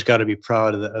Hammer's got to be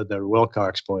proud of the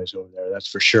Wilcox boys over there. That's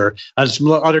for sure. And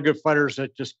some other good fighters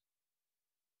that just,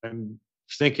 I'm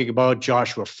thinking about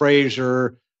Joshua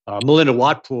Fraser, Melinda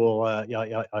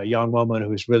Watpool, a young woman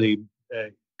who's really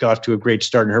got to a great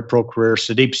start in her pro career.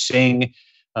 Sadeep Singh,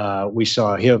 we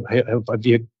saw him. Have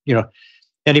you know,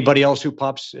 anybody else who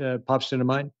pops into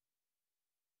mind?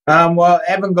 Well,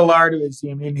 Evan Gillard is.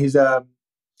 I mean, he's a.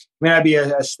 May not be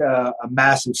a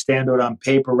massive standout on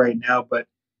paper right now, but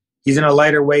he's in a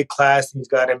lighter weight class and he's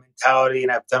got a mentality.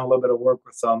 And I've done a little bit of work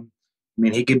with him. I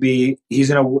mean, he could be. He's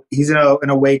in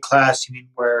a weight class. I mean,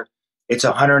 where it's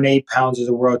 108 pounds as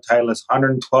a world title. It's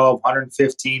 112,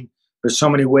 115. There's so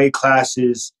many weight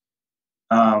classes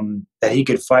that he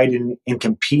could fight and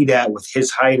compete at, with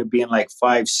his height of being like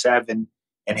 5'7",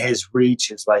 and his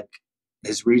reach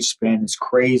span is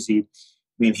crazy. I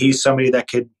mean, he's somebody that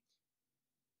could,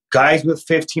 guys with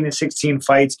 15 and 16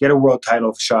 fights get a world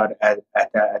title shot at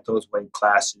those weight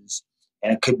classes,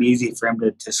 and it could be easy for him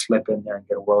to slip in there and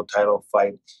get a world title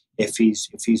fight if he's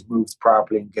moved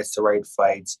properly and gets the right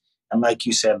fights. And like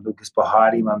you said, Lucas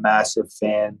Bahati, I'm a massive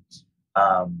fan.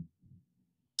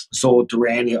 Zol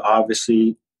Durrani,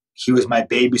 obviously, he was my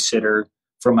babysitter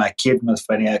for my kid when I was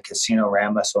fighting at Casino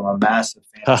Rama, so I'm a massive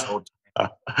fan of Zol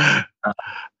Durrani.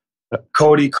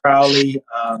 Cody Crowley,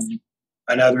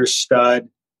 another stud.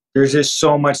 There's just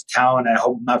so much talent. I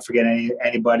hope I'm not forgetting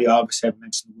anybody. Obviously, I've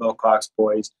mentioned the Wilcox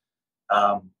boys.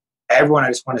 Everyone I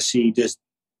just want to see just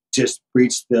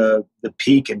reach the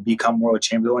peak and become world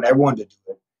champion. I want everyone to do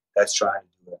it that's trying to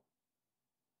do it.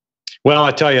 Well,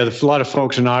 I tell you, a lot of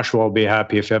folks in Oshawa will be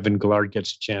happy if Evan Gillard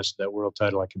gets a chance at that world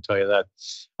title. I can tell you that.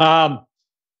 I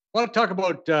want to talk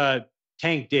about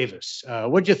Tank Davis.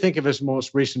 What did you think of his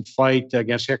most recent fight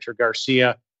against Hector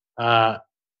Garcia?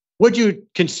 Would you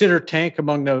consider Tank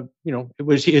among the,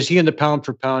 is he in the pound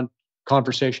for pound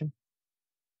conversation?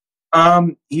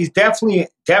 He's definitely,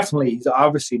 he's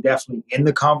obviously definitely in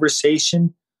the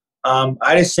conversation.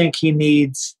 I just think he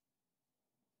needs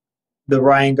the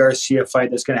Ryan Garcia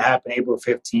fight that's going to happen April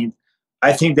 15th.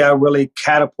 I think that'll really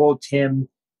catapult him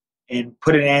and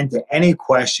put an end to any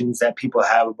questions that people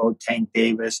have about Tank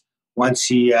Davis once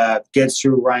he gets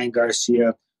through Ryan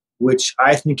Garcia, which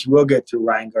I think he will get through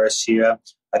Ryan Garcia.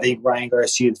 I think Ryan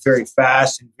Garcia is very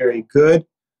fast and very good,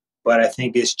 but I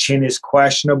think his chin is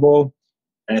questionable.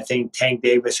 And I think Tank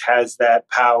Davis has that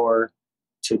power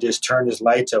to just turn his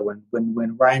lights out.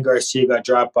 When Ryan Garcia got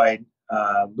dropped by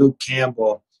Luke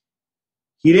Campbell,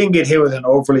 he didn't get hit with an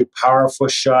overly powerful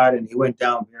shot, and he went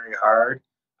down very hard.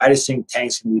 I just think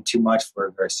Tank's going to be too much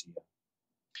for Garcia.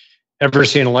 Ever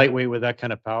seen a lightweight with that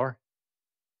kind of power?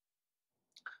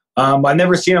 I've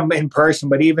never seen him in person,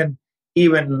 but even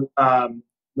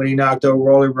when he knocked out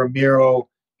Rolly Ramiro,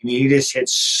 I mean, he just hit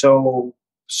so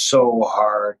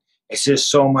hard. It's just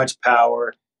so much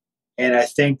power. And I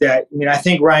think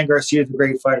Ryan Garcia is a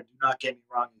great fighter. Do not get me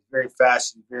wrong. He's very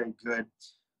fast and very good.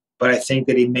 But I think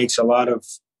that he makes a lot of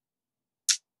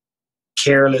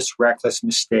careless, reckless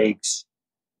mistakes.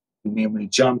 I mean, when he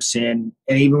jumps in,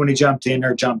 and even when he jumped in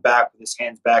or jumped back with his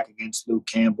hands back against Luke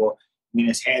Campbell, I mean,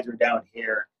 his hands are down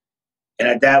here. And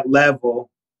at that level,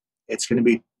 it's going to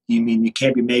be, you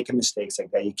can't be making mistakes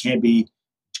like that. You can't be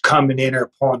coming in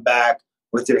or pulling back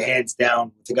with your hands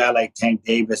down with a guy like Tank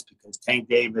Davis, because Tank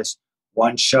Davis,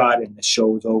 one shot and the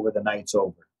show's over, the night's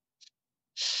over.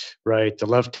 Right. The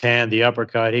left hand, the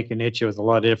uppercut, he can hit you with a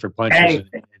lot of different punches.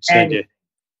 Anything.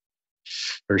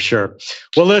 For sure.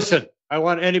 Well, listen, I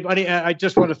want anybody. I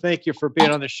just want to thank you for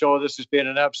being on the show. This has been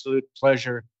an absolute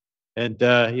pleasure. And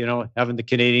having the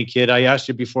Canadian kid. I asked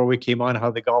you before we came on how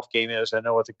the golf game is. I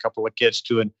know with a couple of kids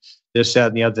doing this, that,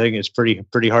 and the other thing, it's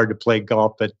pretty hard to play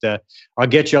golf. But I'll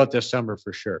get you out this summer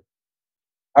for sure.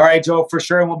 All right, Joe, for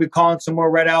sure. And we'll be calling some more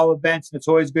Red Owl events. And it's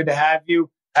always good to have you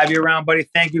around, buddy.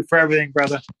 Thank you for everything,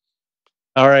 brother.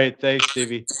 All right. Thanks,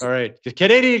 Stevie. All right. The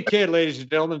Canadian kid, ladies and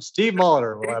gentlemen, Steve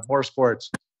Molitor. We'll have more sports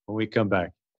when we come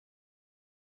back.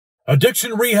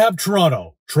 Addiction Rehab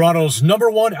Toronto, Toronto's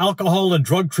 #1 alcohol and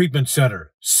drug treatment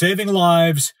center, saving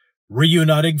lives,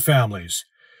 reuniting families.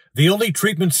 The only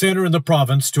treatment center in the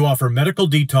province to offer medical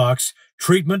detox,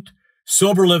 treatment,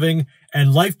 sober living,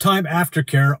 and lifetime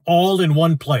aftercare all in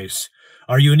one place.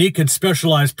 Our unique and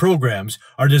specialized programs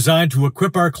are designed to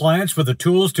equip our clients with the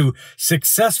tools to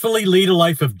successfully lead a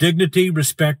life of dignity,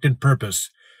 respect, and purpose.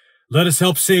 Let us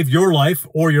help save your life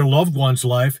or your loved one's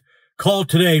life. Call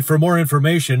today for more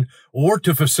information or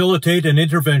to facilitate an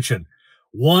intervention.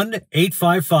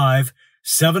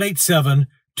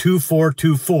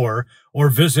 1-855-787-2424 or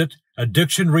visit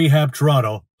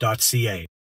addictionrehabtoronto.ca.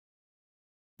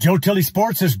 Joe Tilley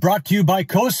Sports is brought to you by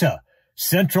COSA,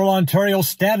 Central Ontario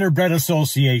Standardbred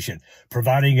Association,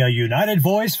 providing a united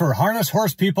voice for harness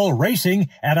horse people racing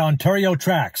at Ontario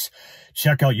tracks.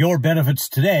 Check out your benefits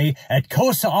today at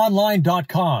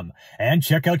COSAonline.com and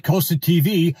check out COSA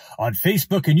TV on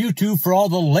Facebook and YouTube for all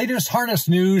the latest harness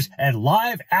news and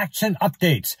live action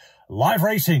updates. Live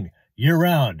racing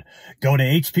year-round. Go to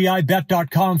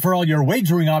HPIBet.com for all your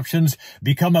wagering options.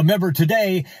 Become a member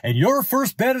today and your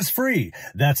first bet is free.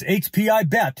 That's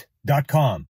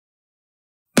HPIBet.com.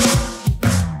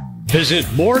 Visit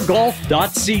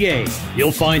moregolf.ca.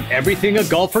 You'll find everything a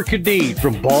golfer could need,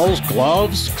 from balls,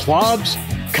 gloves, clubs,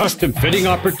 custom fitting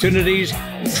opportunities,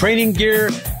 training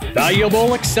gear,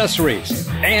 valuable accessories,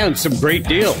 and some great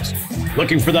deals.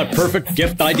 Looking for that perfect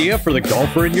gift idea for the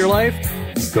golfer in your life?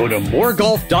 Go to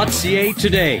moregolf.ca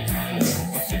today.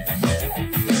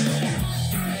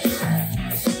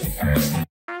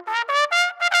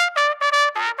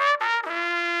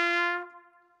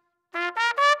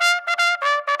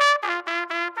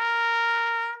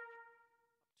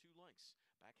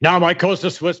 Now, my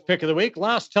Costa Swiss pick of the week.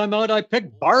 Last time out, I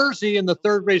picked Barzy in the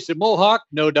third race at Mohawk.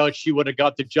 No doubt she would have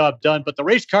got the job done, but the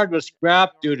race card was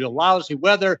scrapped due to lousy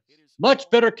weather. Much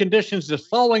better conditions the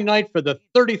following night for the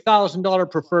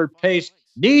 $30,000 preferred pace.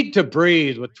 Need to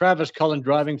Breathe with Travis Cullen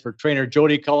driving for trainer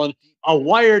Jody Cullen. A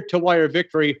wire-to-wire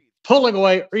victory, pulling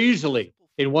away easily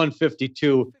in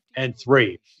 152 and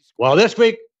 3. Well, this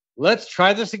week, let's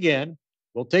try this again.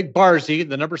 We'll take Barzy,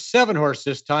 the number 7 horse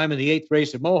this time in the 8th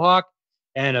race at Mohawk,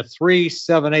 and a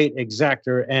 3-7-8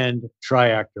 exactor and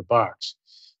triactor box.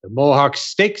 The Mohawk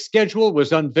stake schedule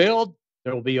was unveiled.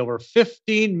 There will be over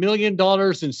 $15 million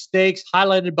in stakes,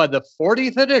 highlighted by the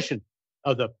 40th edition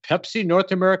of the Pepsi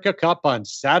North America Cup on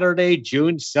Saturday,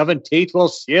 June 17th. We'll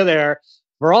see you there.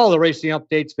 For all the racing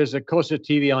updates, visit Costa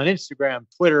TV on Instagram,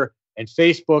 Twitter, and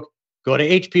Facebook. Go to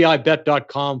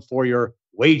hpibet.com for your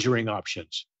wagering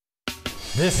options.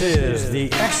 This is the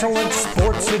Excellent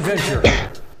Sports Adventure,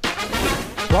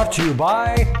 brought to you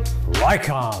by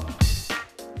Lycom.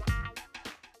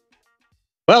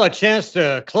 Well, a chance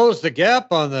to close the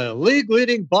gap on the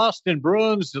league-leading Boston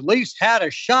Bruins. At least had a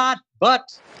shot, but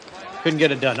couldn't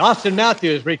get it done. Austin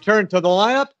Matthews returned to the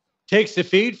lineup, takes the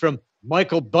feed from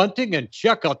Michael Bunting, and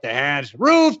check out the hands.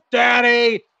 Roof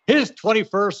Daddy, his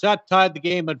 21st, that tied the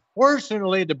game.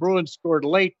 Unfortunately, the Bruins scored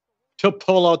late to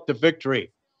pull out the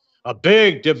victory. A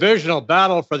big divisional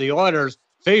battle for the Oilers.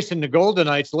 Facing the Golden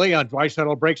Knights, Leon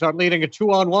Draisaitl breaks out leading a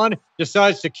 2-on-1,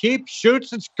 decides to keep,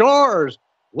 shoots, and scores.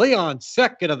 Leon,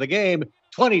 second of the game,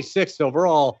 26th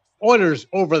overall. Oilers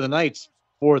over the Knights,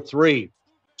 4-3.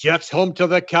 Jets home to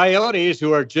the Coyotes,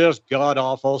 who are just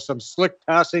god-awful. Some slick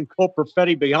passing, Cole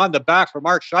Perfetti behind the back from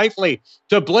Mark Scheifele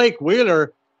to Blake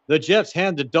Wheeler. The Jets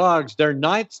hand the Dogs their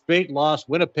 9th straight loss.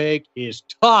 Winnipeg is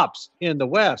tops in the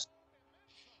West.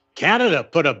 Canada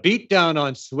put a beat down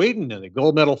on Sweden in the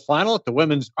gold medal final at the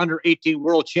Women's Under-18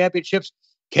 World Championships.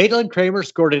 Caitlin Kramer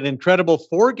scored an incredible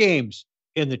 4 goals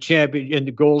in the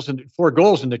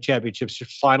championships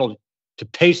final to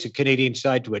pace the Canadian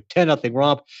side to a 10-0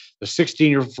 romp. The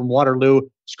 16-year-old from Waterloo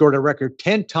scored a record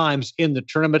 10 times in the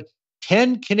tournament.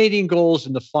 10 Canadian goals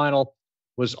in the final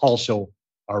was also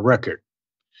a record.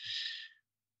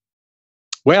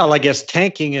 Well, I guess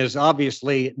tanking is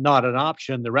obviously not an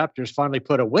option. The Raptors finally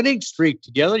put a winning streak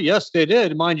together. Yes, they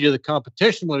did. Mind you, the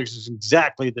competition was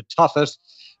exactly the toughest.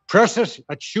 Precious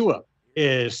Achiuwa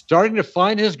is starting to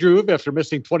find his groove after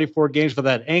missing 24 games with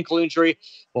that ankle injury.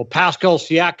 Well, Pascal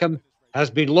Siakam has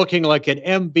been looking like an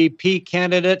MVP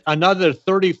candidate. Another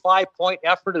 35-point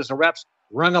effort as the Raps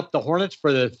rung up the Hornets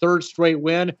for their third straight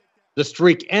win. The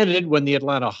streak ended when the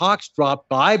Atlanta Hawks dropped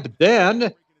by, but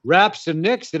then Raps and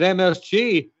Knicks at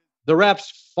MSG, the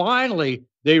Raps finally,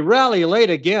 they rally late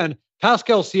again.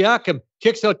 Pascal Siakam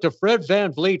kicks out to Fred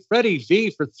VanVleet. Freddie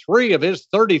V for 3 of his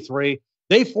 33.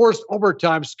 They forced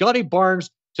overtime. Scotty Barnes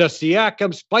to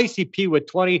Siakam. Spicy P with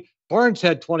 20. Barnes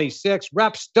had 26.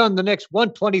 Raps stunned the Knicks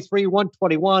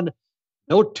 123-121.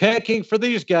 No tanking for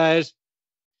these guys.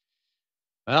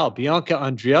 Well, Bianca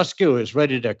Andreescu is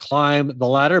ready to climb the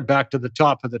ladder back to the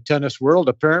top of the tennis world.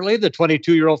 Apparently, the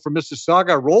 22-year-old from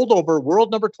Mississauga rolled over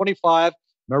world number 25,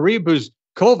 Marie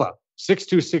Buzkova,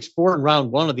 6-2, 6-4 in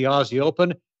round 1 of the Aussie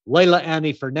Open. Leila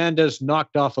Annie Fernandez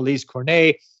knocked off Elise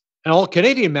Cornet. An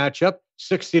all-Canadian matchup,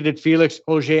 6-seeded Felix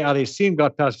Auger-Aliassime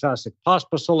got past Vasek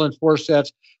Pospisil in 4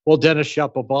 sets, while Denis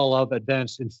Shapovalov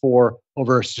advanced in 4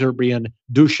 over Serbian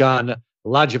Dusan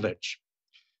Lajovic.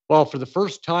 Well, for the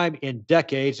first time in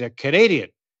decades, a Canadian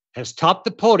has topped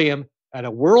the podium at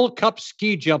a World Cup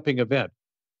ski jumping event.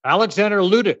 Alexander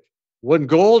Ludic won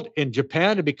gold in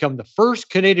Japan to become the first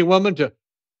Canadian woman to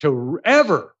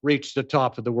ever reach the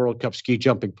top of the World Cup ski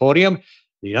jumping podium.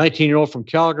 The 19-year-old from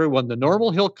Calgary won the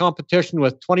normal hill competition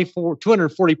with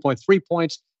 240.3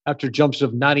 points after jumps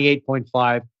of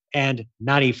 98.5 and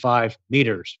 95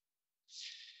 meters.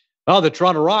 Well, the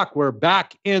Toronto Rock were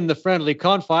back in the friendly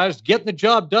confines, getting the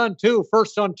job done, too.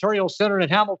 First Ontario Centre in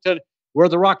Hamilton, where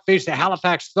the Rock faced the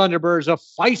Halifax Thunderbirds, a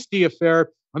feisty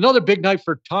affair. Another big night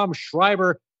for Tom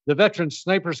Schreiber. The veteran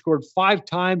sniper scored 5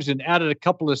 times and added a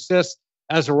couple assists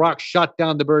as the Rock shot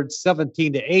down the Birds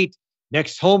 17-8.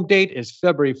 Next home date is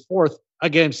February 4th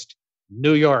against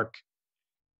New York.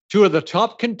 2 of the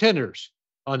top contenders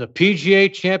on the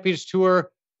PGA Champions Tour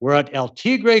were at El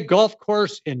Tigre Golf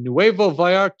Course in Nuevo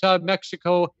Vallarta,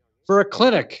 Mexico, for a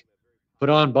clinic put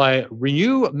on by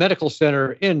Renew Medical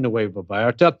Center in Nuevo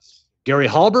Vallarta. Gary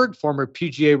Hallberg, former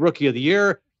PGA Rookie of the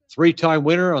Year, 3-time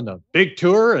winner on the Big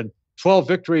Tour and 12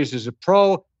 victories as a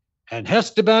pro, and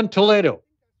Esteban Toledo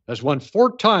has won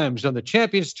 4 times on the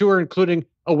Champions Tour, including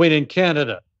a win in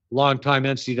Canada. Longtime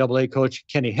NCAA coach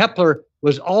Kenny Hepler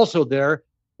was also there.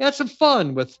 He had some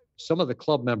fun with some of the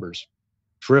club members.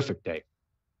 Terrific day.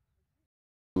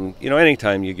 You know,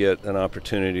 anytime you get an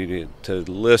opportunity to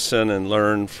listen and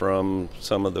learn from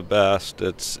some of the best,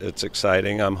 it's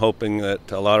exciting. I'm hoping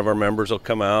that a lot of our members will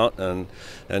come out and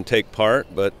take part,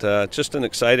 but just an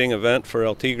exciting event for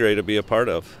El Tigre to be a part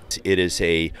of. It is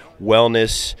a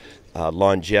wellness,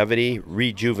 longevity,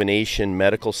 rejuvenation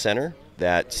medical center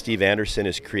that Steve Anderson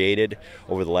has created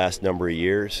over the last number of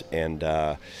years, and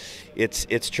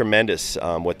it's tremendous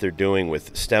what they're doing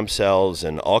with stem cells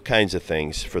and all kinds of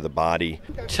things for the body.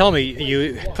 Tell me,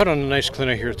 you put on a nice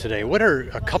clinic here today. What are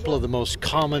a couple of the most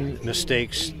common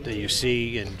mistakes that you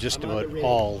see in just about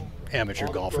all amateur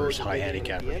golfers, high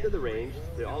handicap?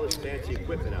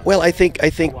 Well, I think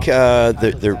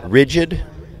they're rigid.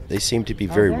 They seem to be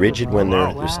very rigid when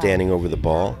they're standing over the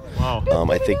ball. Wow.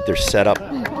 I think they're set up.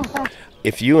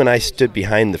 If you and I stood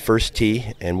behind the first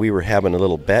tee and we were having a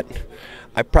little bet,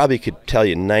 I probably could tell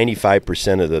you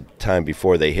 95% of the time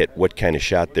before they hit what kind of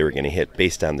shot they were going to hit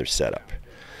based on their setup.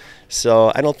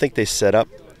 So I don't think they set up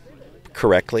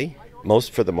correctly.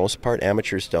 For the most part,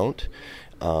 amateurs don't.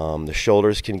 The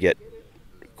shoulders can get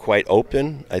quite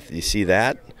open. You see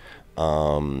that.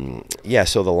 Yeah,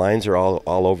 so the lines are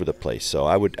all over the place. So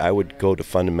I would go to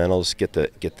fundamentals, get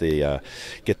the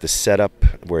setup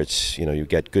where it's, you know, you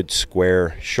get good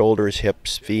square shoulders,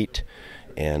 hips, feet,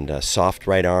 and soft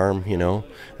right arm, you know,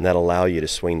 and that'll allow you to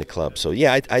swing the club. So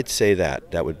yeah, I'd say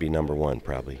that would be number one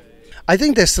probably. I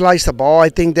think they slice the ball. I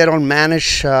think they don't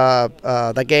manage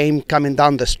the game coming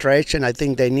down the stretch, and I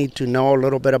think they need to know a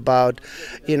little bit about,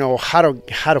 you know, how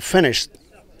to finish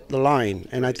the line.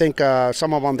 And I think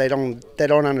some of them they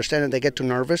don't understand it. They get too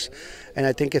nervous. And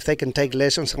I think if they can take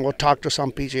lessons and go talk to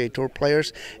some PGA Tour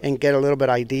players and get a little bit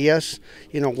ideas,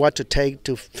 you know, what to take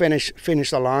to finish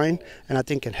the line, and I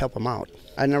think it can help them out.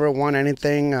 I never won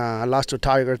anything. I lost to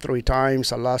Tiger 3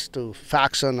 times. I lost to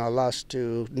Faxon. I lost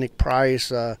to Nick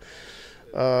Price. I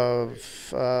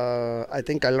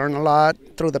think I learned a lot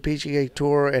through the PGA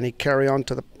Tour, and it carried on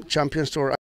to the Champions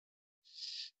Tour.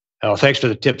 Oh, thanks for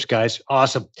the tips, guys.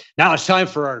 Awesome. Now it's time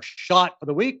for our shot of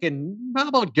the week. And how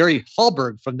about Gary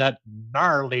Hallberg from that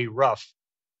gnarly rough?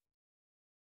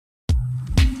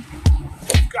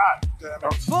 God damn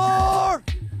it. 4!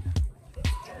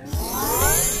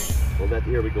 Well,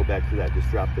 here we go back to that. Just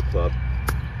drop the club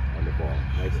on the ball.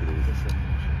 Nice and easy.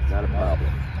 Not a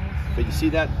problem. But you see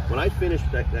that, when I finish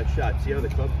that shot, see how the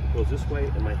club goes this way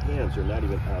and my hands are not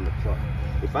even on the club.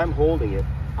 If I'm holding it,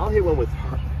 I'll hit one with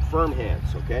firm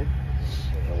hands, okay?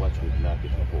 Now watch me not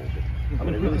get the hold it. I'm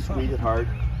gonna really squeeze it hard.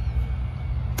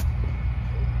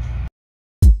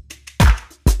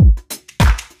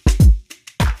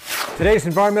 Today's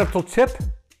environmental tip: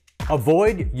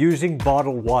 avoid using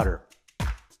bottled water.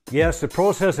 Yes, the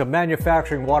process of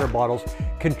manufacturing water bottles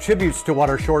contributes to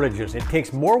water shortages. It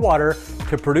takes more water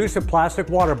to produce a plastic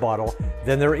water bottle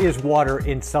than there is water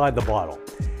inside the bottle.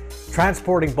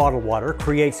 Transporting bottled water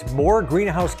creates more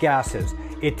greenhouse gases.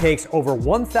 It takes over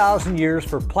 1,000 years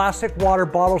for plastic water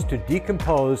bottles to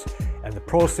decompose, and the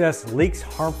process leaks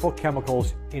harmful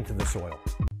chemicals into the soil.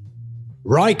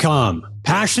 Rycom,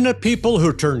 passionate people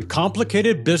who turn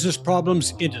complicated business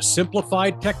problems into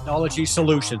simplified technology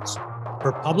solutions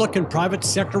for public and private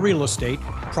sector real estate,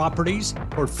 properties,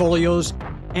 portfolios,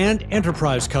 and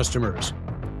enterprise customers.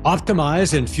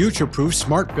 Optimize and future-proof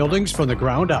smart buildings from the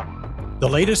ground up. The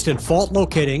latest in fault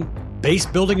locating, base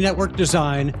building network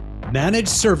design, managed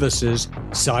services,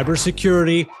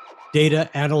 cybersecurity, data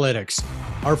analytics.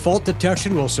 Our fault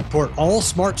detection will support all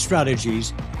smart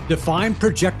strategies, define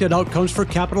projected outcomes for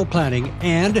capital planning,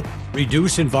 and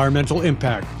reduce environmental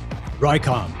impact.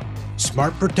 Rycom,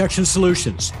 smart protection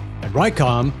solutions. At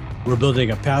Rycom, we're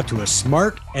building a path to a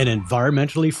smart and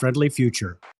environmentally friendly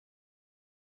future.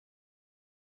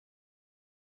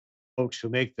 Folks who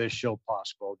make this show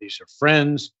possible. These are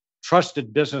friends,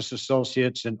 trusted business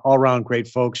associates, and all-around great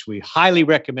folks. We highly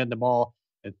recommend them all,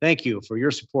 and thank you for your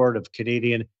support of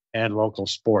Canadian and local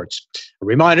sports. A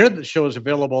reminder, the show is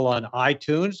available on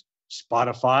iTunes,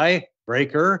 Spotify,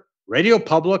 Breaker, Radio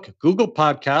Public, Google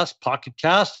Podcasts, Pocket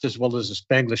Casts, as well as the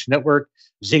Spanglish Network,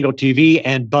 Zingo TV,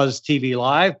 and Buzz TV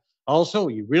Live. Also,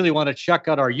 you really want to check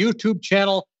out our YouTube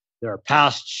channel. There are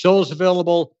past shows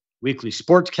available, weekly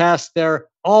sportscasts there,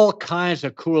 all kinds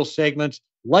of cool segments.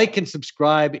 Like and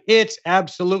subscribe. It's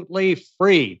absolutely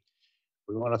free.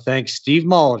 We want to thank Steve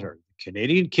Molitor, the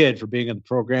Canadian Kid, for being in the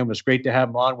program. It was great to have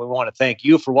him on. We want to thank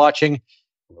you for watching.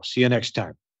 We'll see you next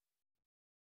time.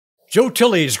 Joe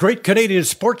Tilley's Great Canadian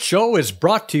Sports Show is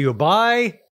brought to you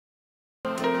by...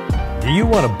 Do you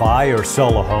want to buy or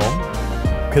sell a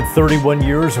home? Could 31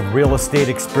 years of real estate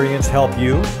experience help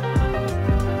you?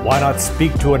 Why not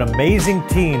speak to an amazing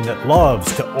team that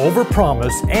loves to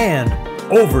overpromise and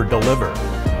over-deliver?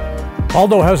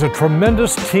 Aldo has a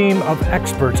tremendous team of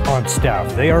experts on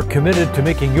staff. They are committed to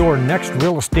making your next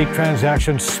real estate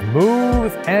transaction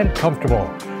smooth and comfortable.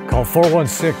 Call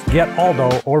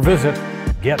 416-GET-ALDO or visit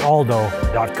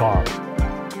getaldo.com.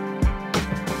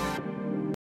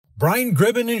 Brian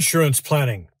Gribben Insurance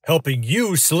Planning, helping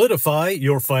you solidify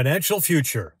your financial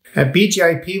future. At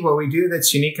BGIP, what we do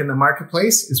that's unique in the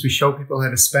marketplace is we show people how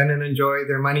to spend and enjoy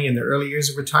their money in their early years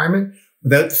of retirement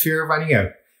without the fear of running out.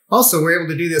 Also, we're able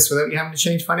to do this without you having to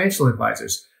change financial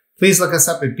advisors. Please look us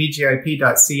up at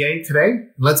bgip.ca today.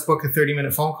 Let's book a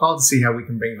 30-minute phone call to see how we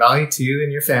can bring value to you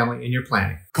and your family in your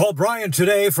planning. Call Brian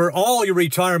today for all your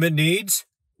retirement needs.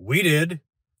 We did.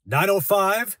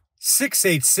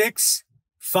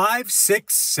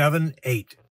 905-686-5678.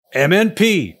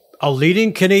 MNP, a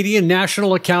leading Canadian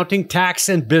national accounting, tax,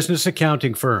 and business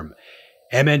accounting firm.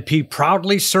 MNP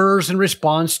proudly serves and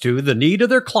responds to the need of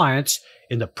their clients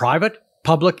in the private,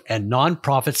 public, and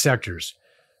nonprofit sectors.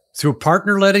 Through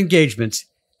partner-led engagements,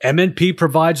 MNP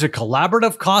provides a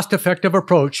collaborative, cost-effective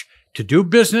approach to do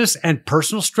business and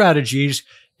personal strategies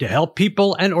to help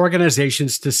people and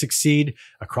organizations to succeed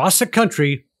across the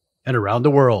country and around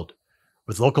the world.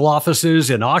 With local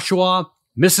offices in Oshawa,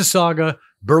 Mississauga,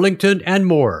 Burlington, and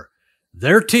more,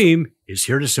 their team is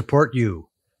here to support you.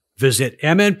 Visit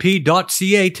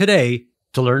mnp.ca today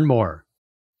to learn more.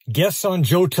 Guests on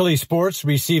Joe Tilley Sports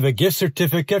receive a gift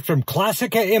certificate from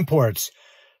Classica Imports.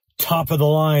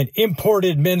 Top-of-the-line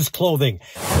imported men's clothing.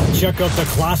 Check out the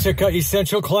Classica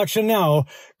Essential Collection now.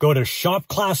 Go to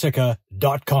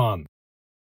shopclassica.com.